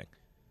bad thing.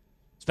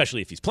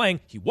 Especially if he's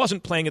playing. He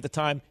wasn't playing at the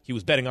time. He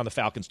was betting on the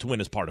Falcons to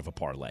win as part of a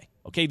parlay.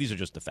 Okay, these are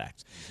just the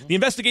facts. Mm-hmm. The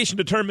investigation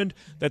determined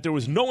that there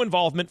was no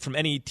involvement from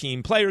any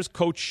team players,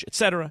 coach,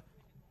 etc.,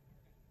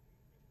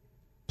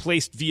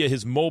 placed via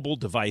his mobile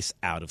device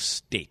out of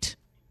state.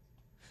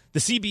 The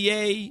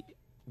CBA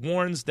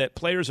warns that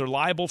players are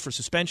liable for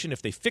suspension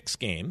if they fix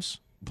games.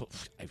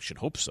 I should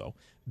hope so.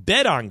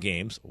 Bet on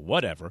games,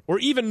 whatever, or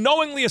even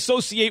knowingly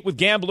associate with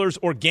gamblers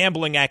or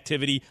gambling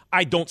activity.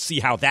 I don't see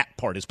how that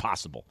part is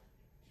possible.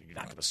 You're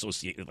not going to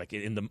associate it like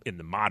in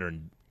the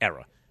modern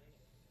era.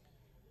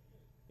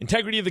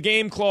 Integrity of the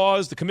game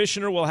clause, the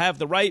commissioner will have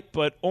the right,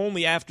 but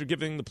only after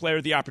giving the player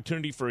the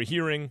opportunity for a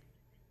hearing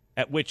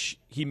at which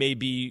he may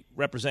be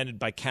represented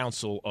by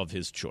counsel of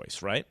his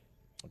choice, right?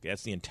 Okay,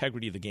 that's the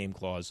integrity of the game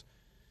clause.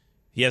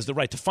 He has the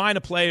right to fine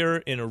a player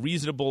in a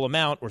reasonable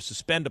amount or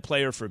suspend a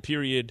player for a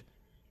period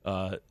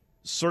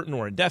certain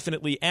or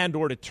indefinitely and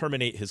or to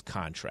terminate his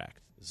contract.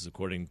 This is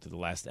according to the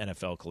last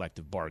NFL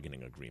collective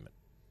bargaining agreement.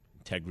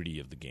 Integrity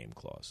of the game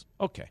clause.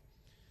 Okay.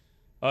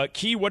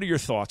 Key, what are your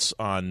thoughts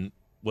on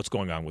what's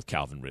going on with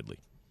Calvin Ridley?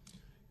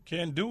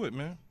 Can't do it,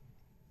 man.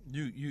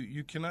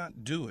 You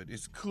cannot do it.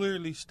 It's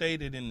clearly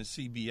stated in the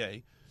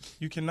CBA.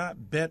 You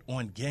cannot bet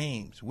on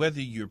games, whether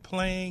you're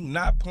playing,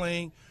 not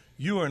playing.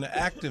 You are an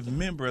active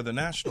member of the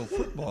National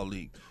Football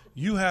League.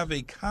 You have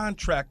a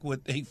contract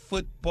with a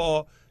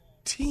football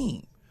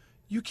team.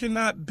 You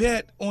cannot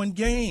bet on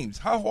games.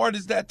 How hard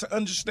is that to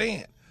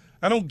understand?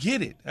 I don't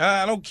get it.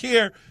 I don't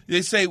care.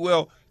 They say,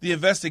 well, the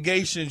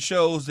investigation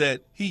shows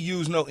that he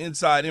used no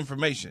inside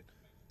information.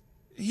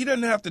 He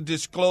doesn't have to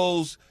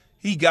disclose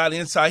he got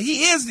inside.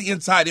 He is the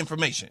inside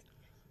information.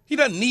 He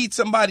doesn't need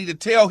somebody to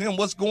tell him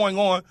what's going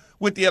on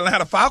with the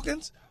Atlanta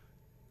Falcons.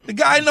 The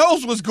guy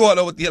knows what's going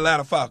on with the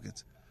Atlanta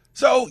Falcons.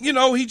 So,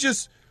 he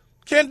just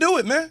can't do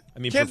it, man. I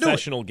mean,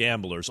 professional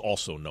gamblers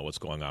also know what's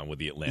going on with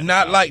the Atlanta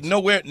Not Falcons. like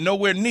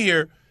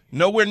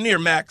nowhere near,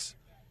 Max.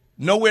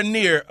 Nowhere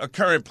near a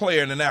current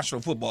player in the National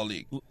Football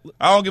League.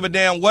 I don't give a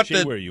damn what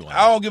I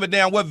don't give a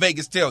damn what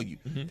Vegas tell you.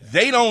 Mm-hmm.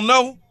 They don't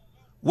know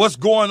what's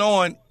going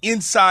on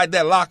inside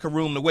that locker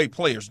room the way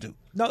players do.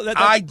 No,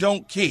 I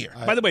don't care.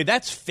 By the way,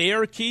 that's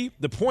fair, Key.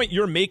 The point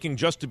you're making,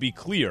 just to be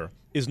clear,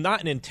 is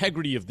not an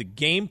integrity of the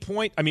game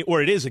point. I mean, or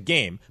it is a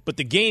game, but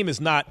the game is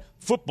not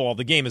football.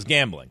 The game is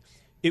gambling.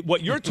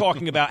 What you're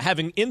talking about,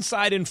 having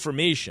inside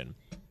information,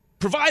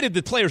 provided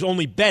the player's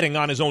only betting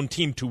on his own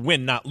team to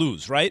win, not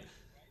lose, right?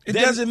 It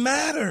doesn't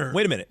matter.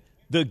 Wait a minute.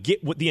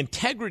 The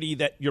integrity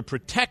that you're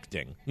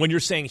protecting when you're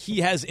saying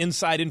he has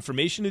inside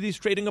information that he's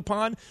trading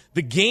upon,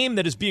 the game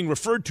that is being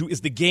referred to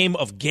is the game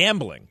of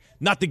gambling,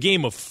 not the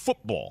game of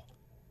football.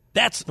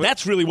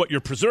 That's really what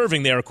you're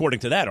preserving there, according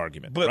to that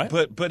argument. But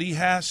right? but he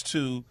has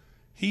to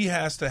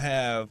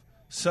have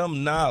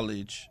some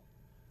knowledge,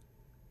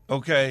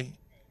 okay,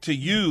 to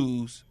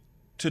use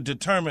to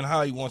determine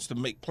how he wants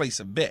to place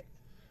a bet.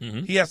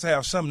 Mm-hmm. He has to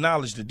have some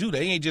knowledge to do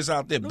that. He ain't just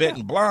out there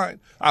betting blind,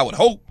 I would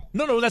hope.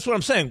 No, that's what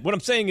I'm saying. What I'm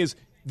saying is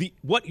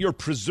what you're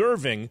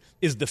preserving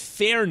is the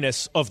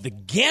fairness of the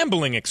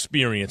gambling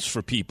experience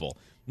for people,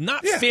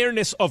 not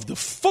fairness of the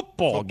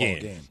football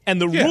game.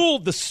 And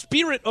the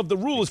spirit of the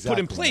rule is put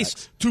in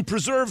place to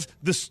preserve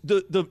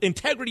the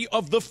integrity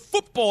of the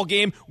football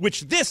game,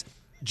 which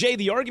Jay,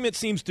 the argument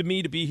seems to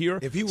me to be here.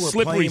 If you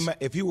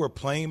were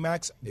playing,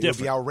 Max, it would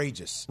be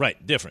outrageous.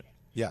 Right, different.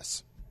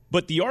 Yes.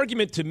 But the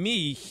argument to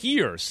me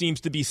here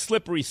seems to be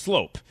slippery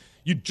slope.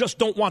 You just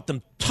don't want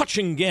them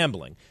touching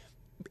gambling.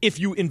 If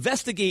you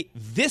investigate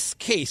this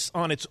case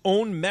on its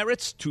own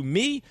merits, to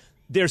me,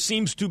 there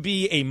seems to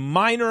be a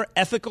minor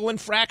ethical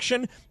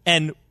infraction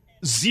and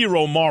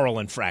zero moral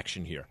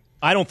infraction here.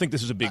 I don't think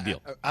this is a big deal.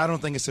 I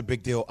don't think it's a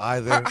big deal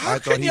either. How I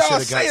thought he y'all should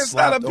have say got it's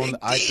not a slapped big on.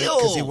 I think deal?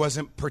 because he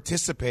wasn't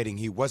participating.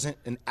 He wasn't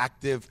an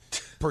active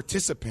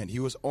participant. He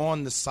was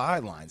on the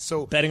sidelines.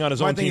 So betting on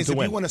his my own thing team is, to if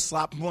win. you want to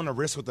slap him on the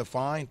wrist with a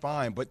fine.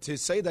 But to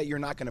say that you're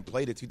not going to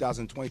play the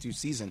 2022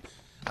 season,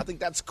 I think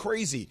that's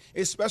crazy.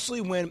 Especially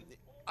when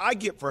I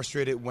get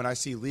frustrated when I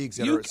see leagues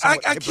that are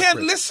somewhat I can't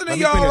hypocrite. listen to Let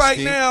me y'all finish, right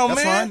Steve. now,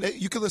 That's man. Fine.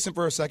 You can listen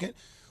for a second.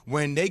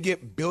 When they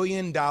get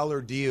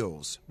billion-dollar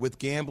deals with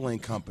gambling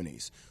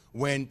companies,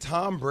 when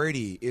Tom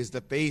Brady is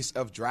the face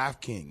of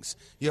DraftKings,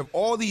 you have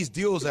all these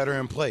deals that are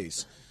in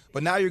place.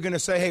 But now you're going to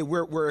say, hey,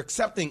 we're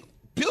accepting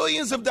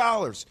billions of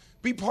dollars.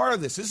 Be part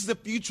of this. This is the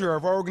future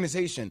of our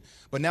organization.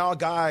 But now a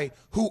guy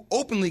who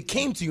openly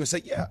came to you and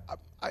said, yeah,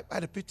 I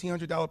had a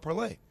 $1,500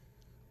 parlay.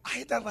 I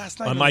hit that last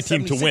night on my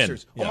team to win.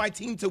 On my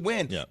team to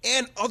win.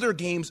 And other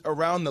games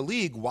around the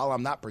league while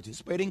I'm not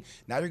participating.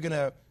 Now you're going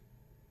to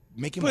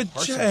make him a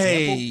harsh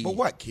example. But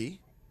what, Key?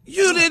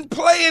 You didn't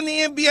play in the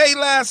NBA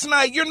last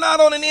night. You're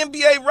not on an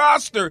NBA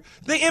roster.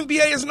 The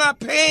NBA is not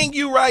paying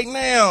you right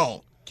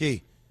now.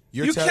 Key,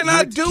 you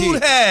cannot do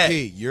that.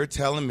 Key, you're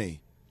telling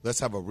me,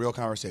 let's have a real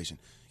conversation.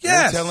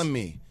 Yes. You're telling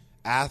me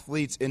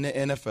athletes in the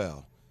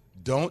NFL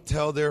don't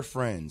tell their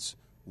friends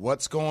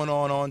what's going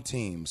on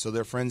teams so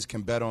their friends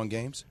can bet on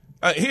games?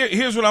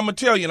 Here's what I'm going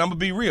to tell you, and I'm going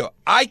to be real.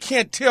 I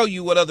can't tell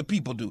you what other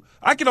people do.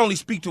 I can only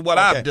speak to what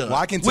I've done. Well,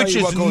 I can tell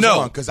you what goes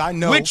on because I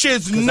know. Which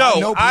is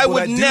no. I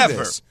would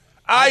never.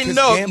 I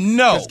know.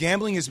 No. Because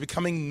gambling is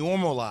becoming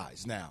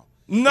normalized now.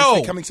 No.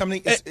 It's becoming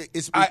something.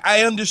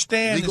 I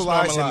understand.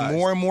 Legalized in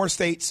more and more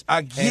states.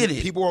 I get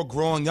it. People are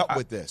growing up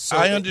with this. So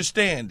I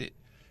understand it.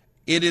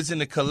 It is in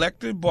the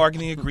collective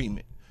bargaining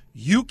agreement.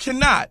 You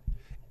cannot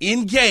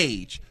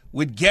engage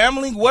with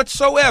gambling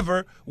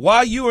whatsoever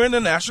while you are in the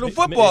National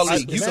Football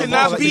League. You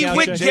cannot be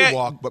with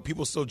jaywalk, but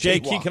people still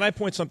jaywalk. Jay, can I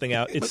point something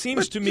out? It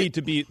seems to me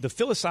to be the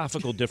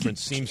philosophical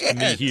difference seems to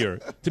me here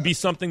to be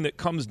something that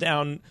comes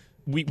down.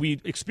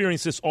 We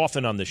experience this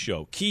often on the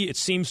show. Key, it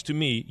seems to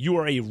me you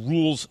are a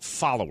rules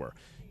follower.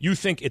 You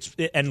think it's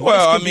and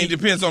it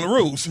depends on the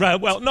rules. Right.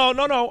 Well,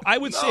 no. I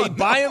would say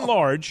by and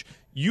large,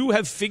 you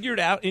have figured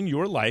out in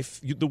your life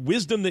the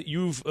wisdom that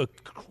you've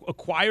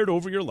acquired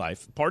over your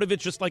life. Part of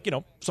it's just like,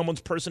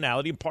 someone's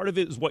personality, and part of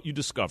it is what you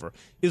discover,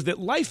 is that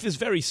life is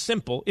very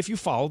simple if you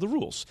follow the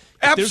rules.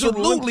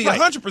 Absolutely,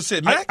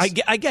 100%, Max.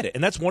 I get it,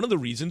 and that's one of the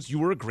reasons you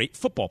were a great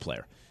football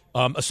player,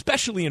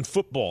 especially in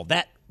football.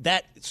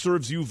 That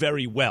serves you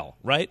very well,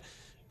 right?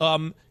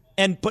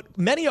 But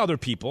many other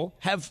people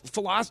have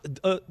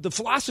the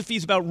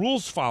philosophies about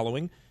rules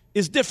following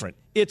is different.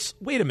 It's,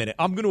 wait a minute,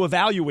 I'm going to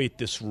evaluate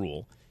this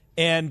rule,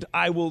 and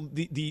I will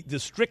the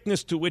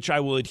strictness to which I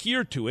will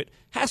adhere to it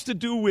has to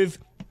do with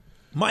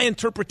my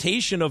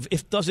interpretation of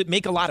does it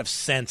make a lot of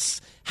sense?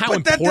 How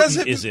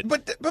important is it?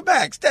 But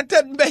Max, that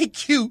doesn't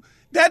make you.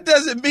 That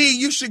doesn't mean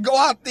you should go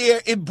out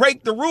there and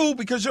break the rule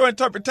because your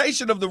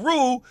interpretation of the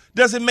rule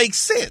doesn't make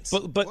sense.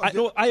 But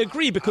I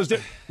agree because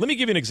let me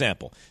give you an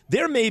example.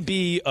 There may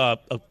be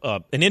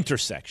an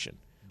intersection.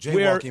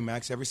 Jaywalking,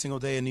 Max, every single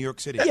day in New York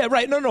City. Yeah,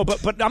 right. No,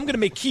 but I'm going to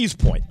make Key's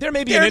point. There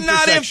may be They're an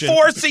intersection. They're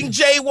not enforcing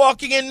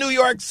jaywalking in New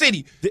York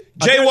City.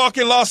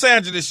 Jaywalking in Los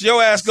Angeles,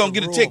 your ass going to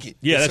get a ticket.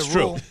 Yeah, that's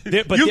true.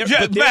 There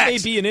may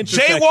be an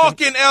intersection.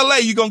 Jaywalk in L.A.,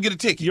 you're going to get a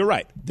ticket. You're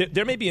right.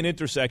 There may be an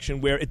intersection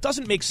where it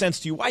doesn't make sense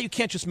to you why you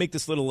can't just make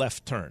this little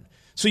left turn.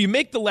 So you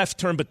make the left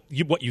turn, but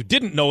what you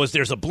didn't know is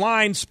there's a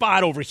blind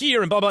spot over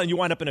here and blah, blah, and you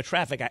wind up in a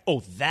traffic eye.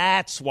 Oh,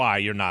 that's why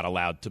you're not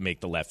allowed to make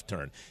the left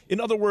turn.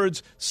 In other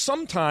words,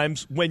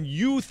 sometimes when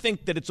you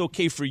think that it's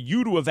okay for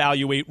you to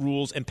evaluate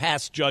rules and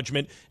pass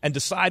judgment and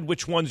decide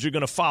which ones you're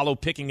going to follow,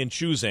 picking and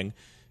choosing,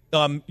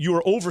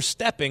 you're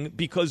overstepping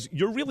because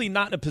you're really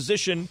not in a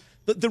position.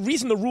 The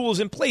reason the rule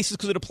is in place is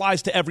because it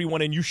applies to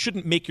everyone, and you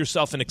shouldn't make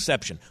yourself an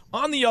exception.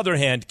 On the other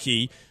hand,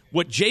 Key,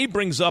 what Jay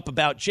brings up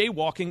about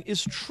jaywalking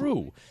is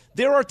true.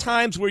 There are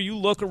times where you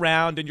look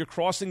around and you're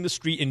crossing the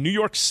street in New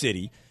York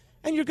City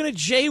and you're going to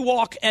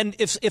jaywalk, and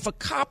if a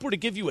cop were to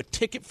give you a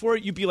ticket for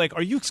it, you'd be like,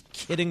 are you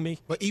kidding me?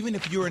 But even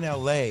if you're in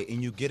L.A.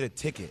 and you get a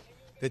ticket,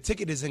 the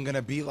ticket isn't going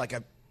to be like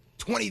a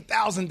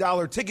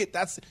 $20,000 ticket.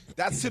 That's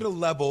to the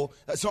level.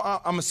 So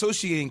I'm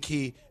associating,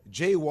 Key,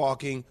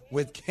 jaywalking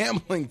with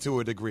gambling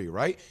to a degree,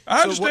 right?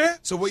 I understand.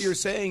 So what you're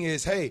saying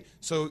is, hey,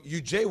 so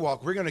you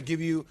jaywalk, we're going to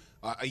give you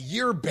a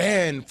year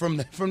ban from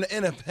the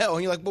NFL.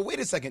 And you're like, but wait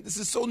a second, this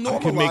is so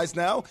normalized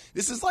now.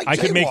 This is like jaywalking. I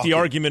could make the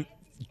argument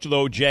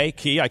though, Jay,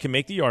 Key, I can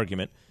make the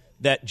argument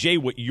that, Jay,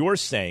 what you're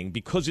saying,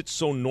 because it's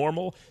so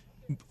normal,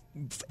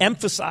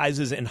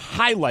 emphasizes and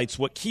highlights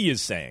what Key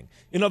is saying.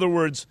 In other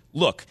words,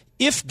 look,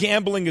 if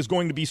gambling is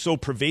going to be so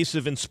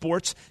pervasive in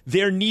sports,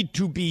 there need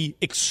to be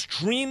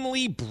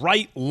extremely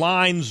bright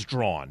lines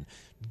drawn.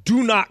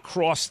 Do not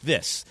cross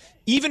this.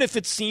 Even if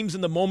it seems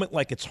in the moment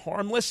like it's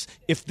harmless,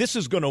 if this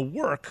is going to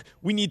work,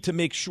 we need to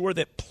make sure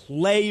that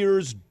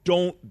players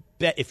don't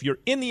bet. If you're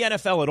in the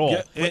NFL at all,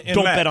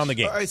 don't bet on the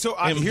game. All right, so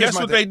guess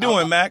what they're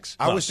doing, Max?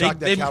 I was shocked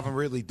that Calvin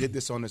Ridley did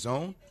this on his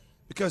own,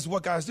 because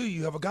what guys do,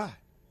 you have a guy.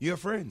 You have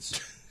friends.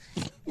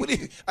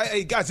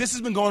 Hey, guys, this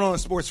has been going on in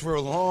sports for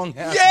a long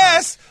time.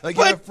 Yes, like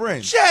but you have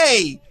friends.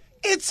 Jay,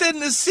 it's in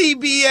the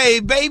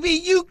CBA, baby.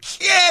 You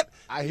can't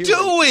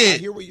do it. I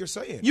hear what you're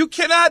saying. You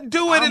cannot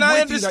do it, and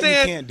I understand.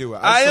 That you can't do it.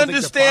 I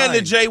understand the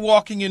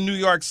jaywalking in New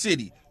York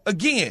City.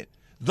 Again,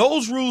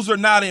 those rules are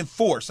not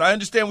enforced. I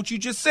understand what you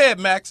just said,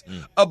 Max,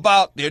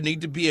 about there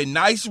need to be a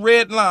nice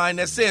red line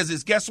that says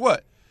this. Guess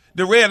what?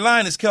 The red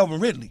line is Calvin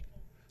Ridley.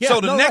 Yeah,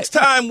 so the next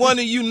time one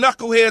of you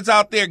knuckleheads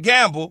out there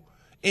gamble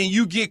and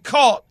you get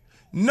caught,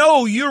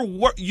 no,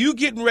 you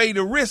getting ready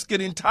to risk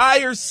an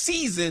entire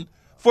season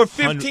for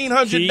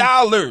 $1,500.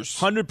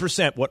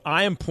 100%. What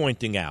I am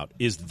pointing out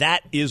is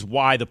that is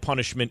why the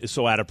punishment is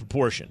so out of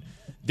proportion.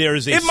 There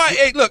is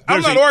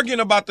I'm not arguing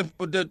about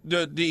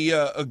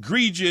the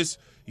egregious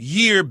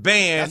year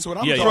ban. That's what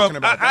I'm talking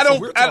about. That's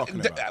what we're talking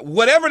about.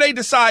 Whatever they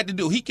decide to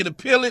do, he can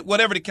appeal it,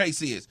 whatever the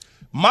case is.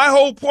 My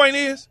whole point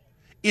is,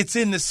 it's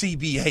in the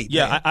CBA.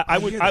 Yeah, I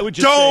would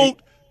just don't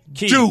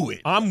say, do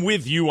it. I'm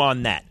with you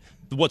on that.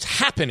 What's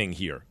happening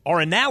here, our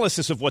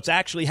analysis of what's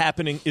actually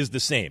happening is the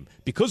same.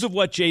 Because of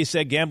what Jay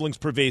said, gambling's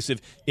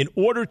pervasive. In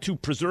order to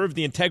preserve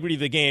the integrity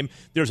of the game,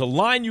 there's a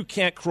line you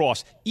can't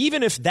cross.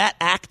 Even if that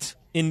act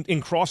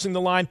in crossing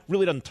the line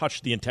really doesn't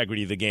touch the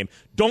integrity of the game.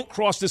 Don't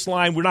cross this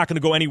line. We're not going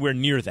to go anywhere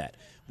near that.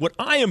 What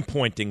I am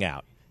pointing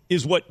out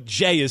is what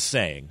Jay is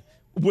saying.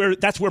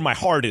 That's where my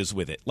heart is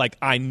with it. Like,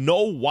 I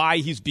know why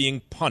he's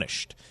being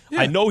punished.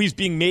 Yeah. I know he's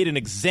being made an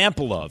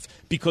example of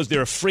because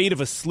they're afraid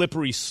of a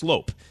slippery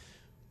slope.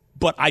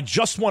 But I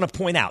just want to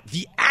point out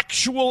the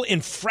actual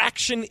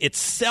infraction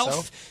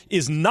itself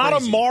is not a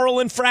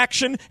moral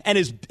infraction and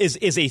is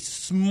a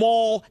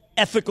small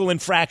ethical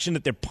infraction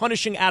that they're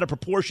punishing out of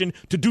proportion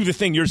to do the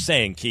thing you're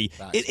saying, Key.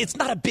 It's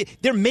not a big.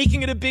 They're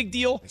making it a big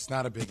deal. It's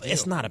not a big deal.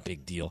 It's not a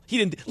big deal. He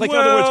didn't in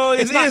other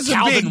words. It's not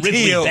Calvin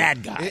Ridley,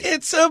 bad guy.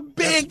 It's a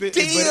big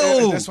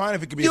deal. That's fine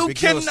if it could be a big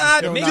deal. You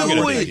cannot do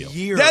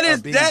it. That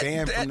is being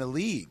banned from the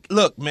league.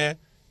 Look, man.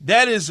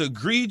 That is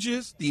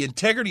egregious. The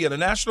integrity of the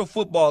National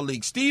Football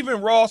League. Stephen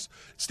Ross,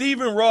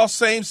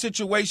 same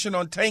situation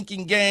on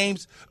tanking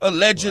games,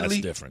 allegedly. Well,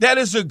 that's different. That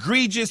is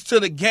egregious to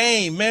the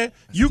game, man.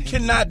 You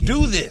cannot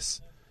do this.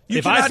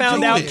 If I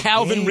found out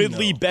Calvin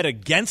Ridley bet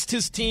against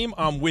his team,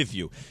 I'm with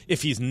you.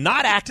 If he's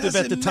not active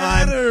at the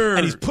time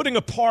and he's putting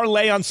a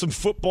parlay on some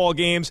football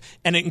games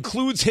and it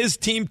includes his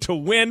team to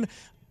win,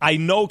 I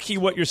know, Key,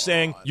 what you're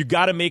saying. You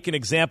got to make an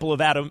example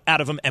out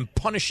of him and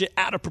punish it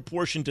out of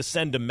proportion to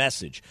send a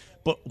message.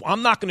 But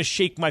I'm not going to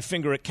shake my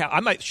finger at I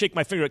might shake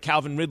my finger at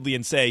Calvin Ridley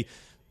and say,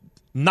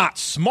 not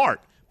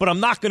smart. But I'm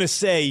not going to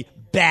say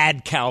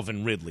bad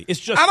Calvin Ridley. It's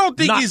just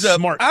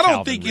smart. I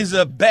don't think he's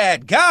a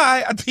bad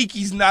guy. I think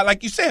he's not,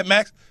 like you said,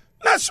 Max,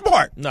 not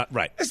smart. Not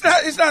right.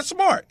 It's not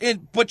smart.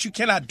 But you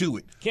cannot do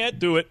it. Can't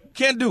do it.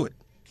 Can't do it.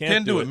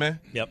 Can't do it,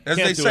 man. Yep. As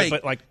can't they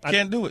say,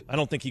 can't do it. I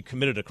don't think he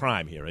committed a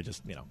crime here.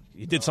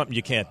 He did something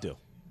you can't do.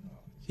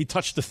 He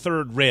touched the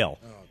third rail,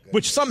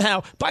 which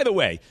somehow, by the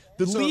way,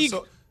 the league.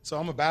 So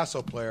I'm a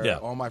basketball player. Yeah.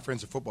 All my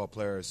friends are football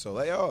players. So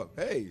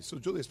so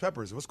Julius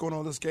Peppers, what's going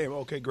on in this game?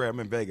 Okay, great. I'm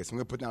in Vegas. I'm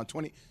going to put down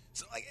 20.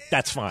 So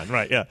that's fine,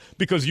 right? Yeah,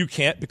 because you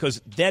can't.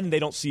 Because then they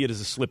don't see it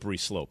as a slippery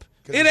slope.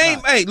 It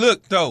ain't. Hey,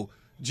 look though,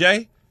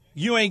 Jay,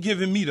 you ain't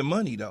giving me the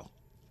money though.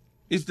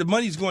 It's the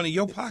money's going in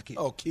your pocket.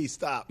 Oh, Key,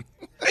 stop.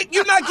 Hey,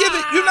 you're not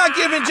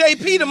giving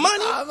JP the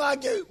money. I'm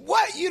not giving.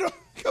 What? You don't.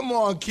 Come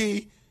on,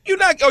 Key.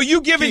 Are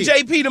you giving Key,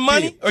 JP the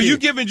money? Key, or are you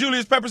giving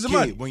Julius Peppers the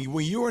money? When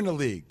you were in the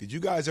league, did you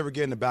guys ever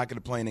get in the back of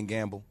the plane and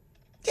gamble?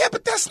 Yeah,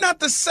 but that's not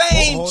the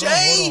same,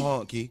 Jay.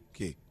 Hold on, Key.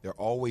 There are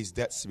always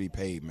debts to be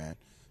paid, man.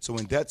 So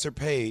when dets are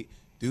paid,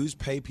 dudes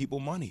pay people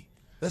money.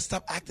 Let's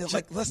stop acting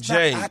like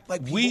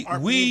people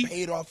aren't being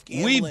paid off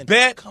gambling. We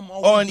bet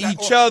on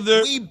each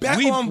other. We bet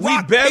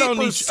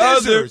on each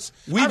other.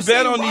 We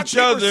bet on each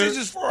other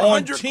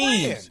on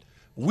teams.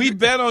 We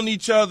bet on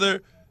each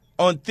other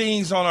on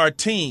things on our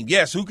team.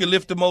 Yes, who can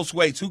lift the most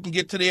weights? Who can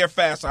get to the air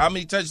faster? How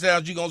many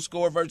touchdowns you going to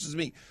score versus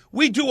me?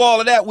 We do all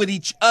of that with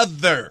each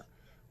other.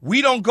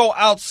 We don't go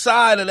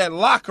outside of that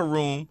locker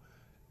room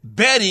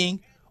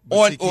betting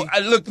on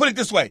look, put it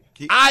this way.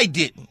 I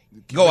didn't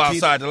go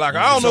outside the locker.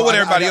 I don't know what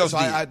everybody else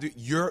did.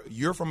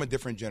 You're from a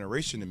different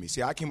generation than me.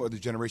 See, I came up with the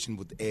generation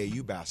with the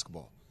AAU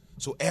basketball.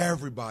 So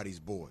everybody's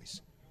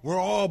boys. We're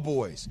all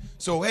boys.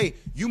 So, hey,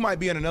 you might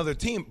be on another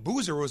team.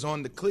 Boozer was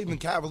on the Cleveland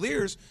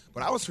Cavaliers,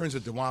 but I was friends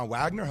with DeJuan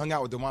Wagner, hung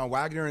out with DeJuan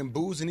Wagner and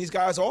Booz and these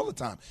guys all the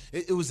time.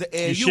 It was the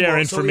AAU. You share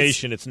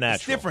information, it's natural.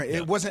 It's different. Yeah.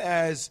 It wasn't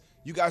as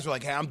You guys are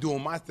like, hey, I'm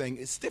doing my thing.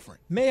 It's different.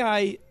 May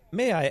I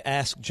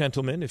ask,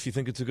 gentlemen, if you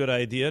think it's a good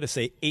idea to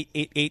say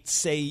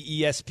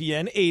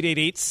 888-SAY-ESPN,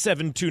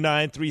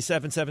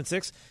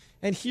 888-729-3776,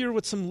 and hear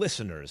what some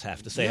listeners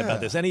have to say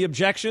about this. Any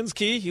objections,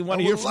 Key? You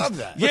want to hear from? Love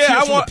that.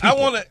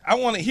 I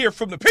want to hear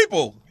from the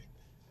people.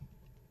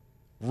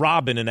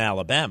 Robin in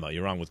Alabama.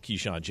 You're on with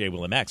Keyshawn, J.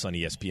 Will, and Max on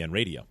ESPN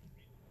Radio.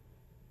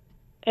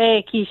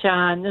 Hey,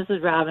 Keyshawn, this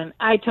is Robin.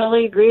 I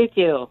totally agree with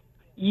you.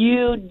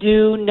 You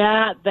do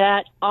not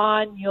bet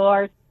on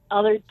your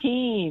other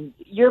teams.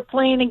 You're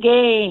playing a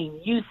game.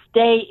 You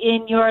stay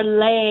in your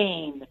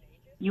lane.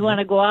 You want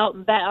to go out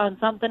and bet on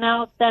something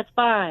else, that's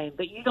fine.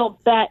 But you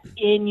don't bet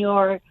in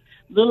your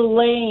little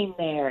lane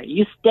there.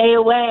 You stay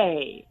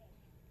away.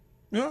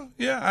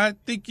 Yeah, I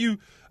think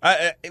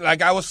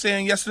like I was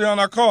saying yesterday on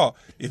our call,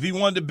 if you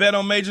wanted to bet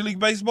on Major League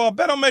Baseball,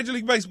 bet on Major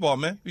League Baseball,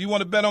 man. If you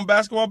want to bet on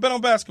basketball, bet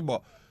on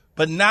basketball.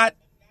 But not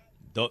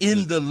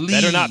in the league.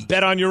 Better not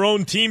bet on your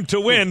own team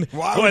to win.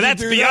 Boy,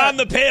 that's beyond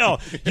the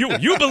pale.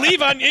 You believe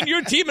in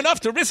your team enough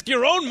to risk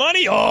your own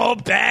money? Oh,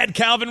 bad,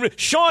 Calvin.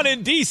 Sean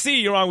in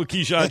D.C., you're on with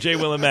Keyshawn, J.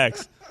 Will, and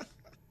Max.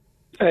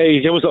 Hey,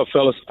 what's up,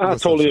 fellas? I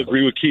totally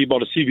agree with Key about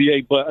the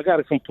CBA, but I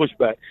got some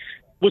pushback.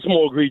 What's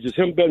more egregious,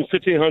 him betting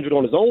 $1,500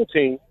 on his own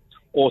team,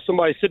 or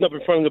somebody sitting up in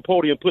front of the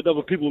podium putting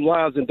other people's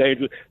lives in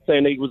danger,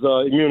 saying they was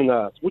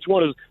immunized? Which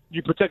one is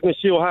you protecting the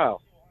shield?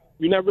 How?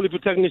 You're not really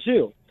protecting the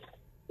shield.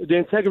 The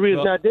integrity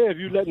is not there if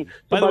you letting.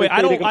 By the way,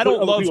 I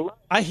don't love.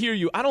 I hear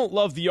you. I don't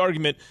love the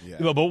argument. Yeah.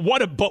 But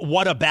what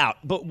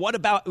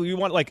about? We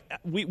want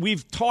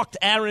we've talked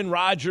Aaron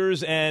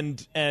Rodgers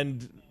and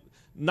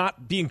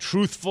not being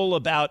truthful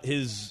about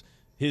his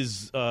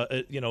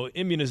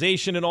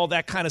immunization and all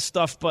that kind of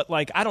stuff. But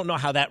I don't know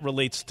how that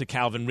relates to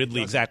Calvin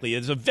Ridley exactly.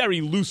 It's a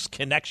very loose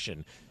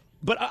connection.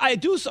 But I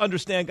do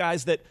understand,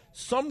 guys, that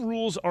some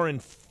rules are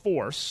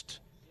enforced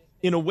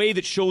in a way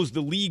that shows the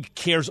league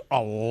cares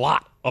a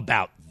lot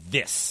about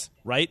this,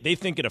 right? They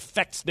think it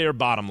affects their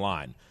bottom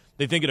line.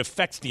 They think it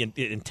affects the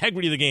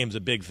integrity of the game is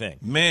a big thing.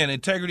 Man,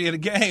 integrity of the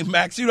game,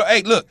 Max.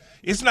 Hey, look,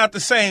 it's not the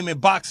same in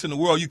boxing, the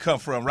world you come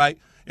from, right?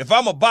 If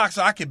I'm a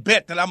boxer, I can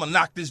bet that I'm going to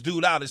knock this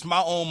dude out. It's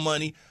my own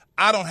money.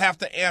 I don't have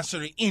to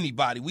answer to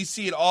anybody. We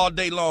see it all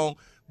day long.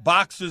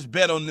 Boxers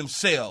bet on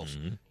themselves.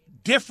 Mm-hmm.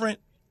 Different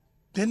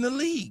than the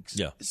leagues.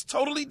 Yeah. It's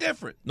totally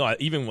different. No,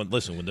 even when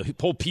the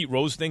whole Pete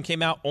Rose thing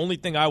came out, only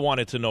thing I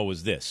wanted to know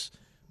was this.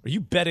 Are you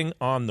betting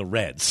on the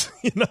Reds?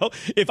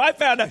 If I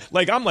found out,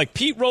 I'm like,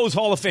 Pete Rose,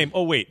 Hall of Fame.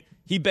 Oh, wait.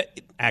 He bet.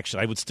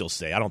 Actually, I would still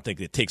say I don't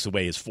think it takes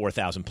away his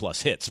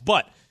 4,000-plus hits.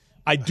 But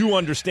I do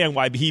understand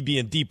why he'd be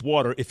in deep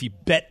water if he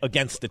bet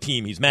against the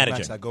team he's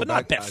managing. Max, but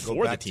not bet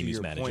for the team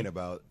he's managing. Point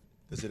about,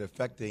 does it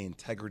affect the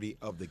integrity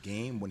of the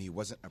game when he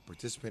wasn't a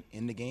participant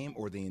in the game,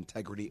 or the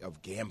integrity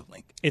of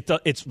gambling?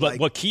 It's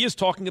what Key is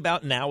talking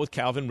about now with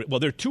Calvin.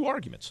 Well, there are two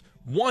arguments.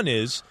 One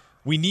is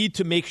we need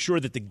to make sure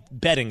that the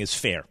betting is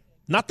fair.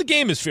 Not the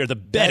game is fair. The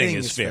betting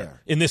is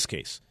fair in this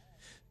case.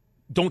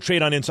 Don't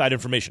trade on inside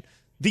information.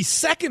 The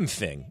second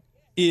thing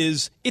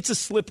is it's a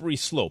slippery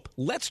slope.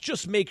 Let's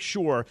just make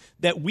sure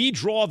that we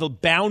draw the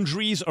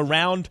boundaries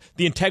around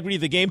the integrity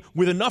of the game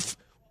with enough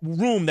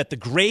room that the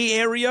gray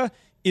area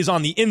is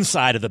on the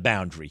inside of the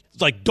boundary.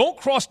 It's don't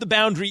cross the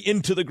boundary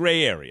into the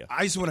gray area.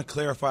 I just want to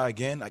clarify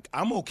again.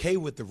 I'm okay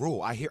with the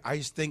rule. I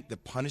just think the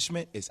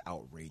punishment is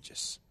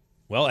outrageous.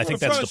 Well, I think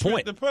that's the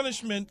point. The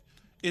punishment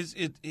is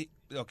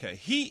okay.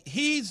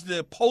 He's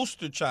the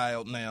poster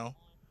child now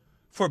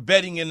for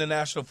betting in the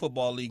National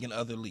Football League and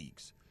other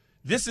leagues.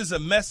 This is a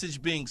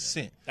message being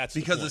sent. That's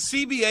because the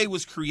CBA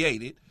was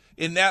created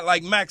in that,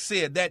 like Max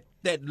said,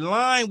 that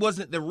line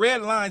wasn't, the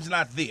red line's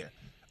not there.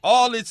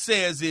 All it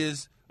says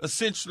is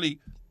essentially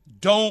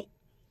don't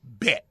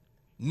bet.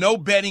 No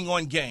betting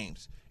on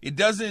games. It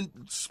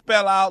doesn't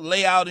spell out,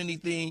 lay out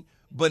anything.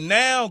 But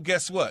now,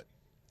 guess what?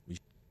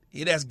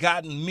 It has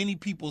gotten many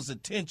people's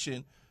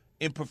attention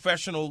in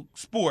professional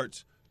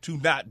sports to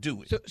not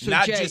do it, so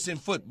not Jay, just in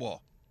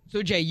football.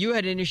 So, Jay, you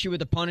had an issue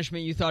with the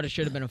punishment. You thought it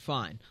should have been a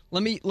fine.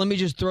 Let me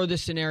just throw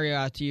this scenario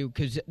out to you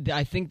because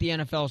I think the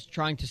NFL is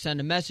trying to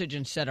send a message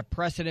and set a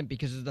precedent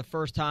because it's the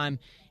first time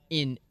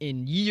in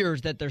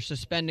years that they're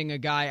suspending a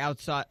guy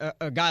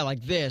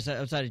like this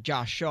outside of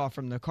Josh Shaw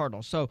from the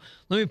Cardinals. So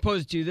let me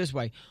pose it to you this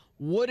way.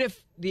 What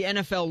if the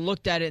NFL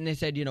looked at it and they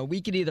said, we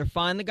could either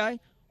fine the guy,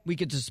 we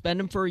could suspend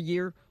him for a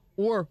year,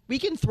 or we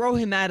can throw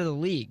him out of the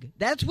league.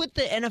 That's what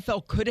the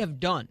NFL could have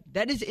done.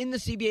 That is in the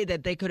CBA,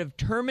 that they could have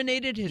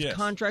terminated his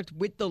contract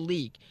with the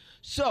league.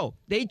 So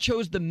they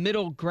chose the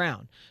middle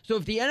ground. So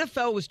if the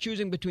NFL was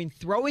choosing between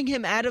throwing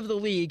him out of the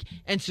league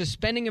and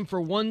suspending him for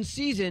one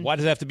season. Why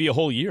does it have to be a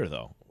whole year,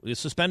 though? You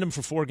suspend him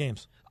for 4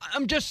 games.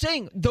 I'm just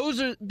saying,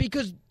 those are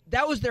because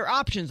that was their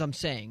options, I'm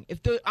saying.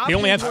 If the they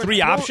only have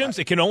 3 options,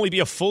 it can only be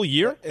a full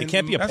year? It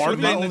can't be a part of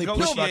it? My only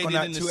pushback on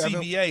that, too,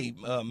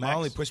 CBA, my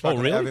only pushback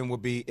on Evan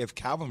would be if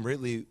Calvin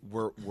Ridley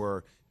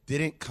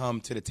didn't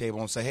come to the table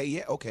and say, hey,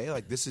 yeah,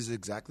 okay, this is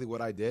exactly what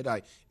I did.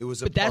 It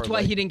was But that's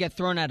why he didn't get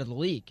thrown out of the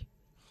league.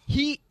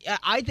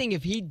 I think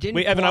if he didn't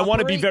Wait, Evan, I want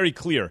to be cooperate- very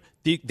clear.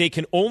 They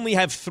can only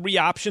have 3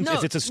 options.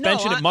 If it's a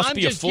suspension, it must I'm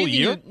be a just full giving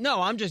year?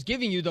 I'm just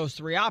giving you those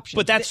 3 options.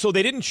 But that's so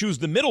they didn't choose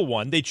the middle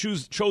one. They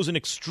chose an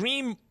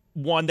extreme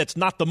one that's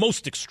not the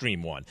most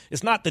extreme one.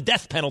 It's not the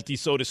death penalty,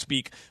 so to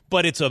speak,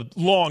 but it's a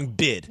long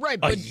bid. Right,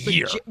 a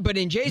year. but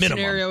in Jay's minimum.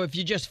 scenario, if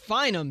you just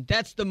fine him,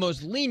 that's the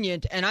most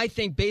lenient. And I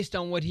think based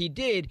on what he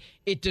did,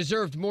 it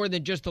deserved more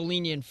than just a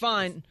lenient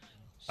fine.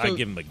 So, I'd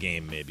give him a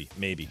game,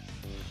 maybe.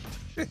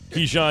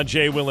 Keyshawn,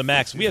 Jay, Will, and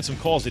Max. We had some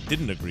calls that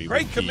didn't agree.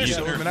 Great with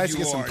commissioner. It would be nice to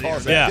get some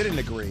calls Yeah. that didn't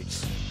agree.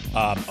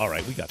 All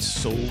right, we got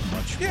so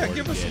much more. Yeah,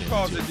 give to us get some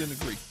calls into. that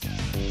didn't agree.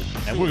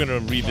 And we're going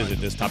to revisit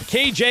this topic.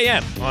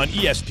 KJM on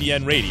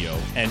ESPN Radio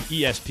and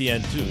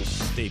ESPN2.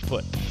 Stay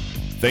put.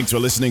 Thanks for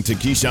listening to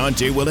Keyshawn,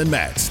 J. Will, and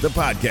Max, the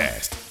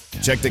podcast.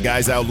 Check the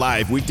guys out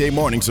live weekday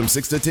mornings from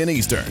 6 to 10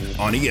 Eastern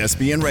on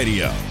ESPN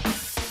Radio.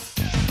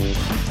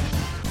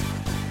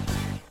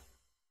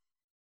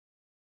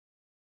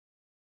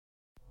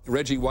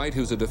 Reggie White,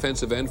 who's a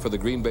defensive end for the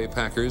Green Bay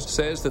Packers,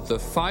 says that the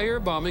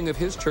firebombing of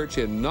his church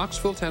in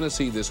Knoxville,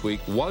 Tennessee this week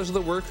was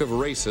the work of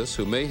racists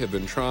who may have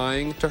been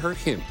trying to hurt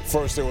him.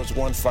 First there was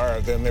one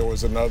fire, then there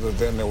was another,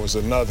 then there was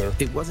another.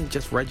 It wasn't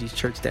just Reggie's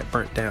church that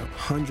burnt down.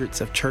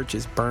 Hundreds of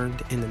churches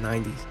burned in the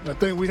 90s. I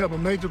think we have a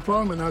major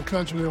problem in our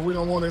country that we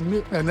don't want to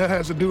admit, and that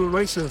has to do with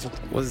racism.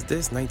 Was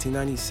this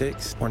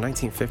 1996 or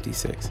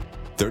 1956?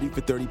 30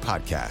 for 30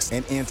 podcast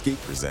and Anscape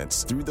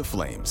presents Through the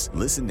Flames.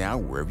 Listen now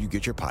wherever you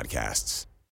get your podcasts.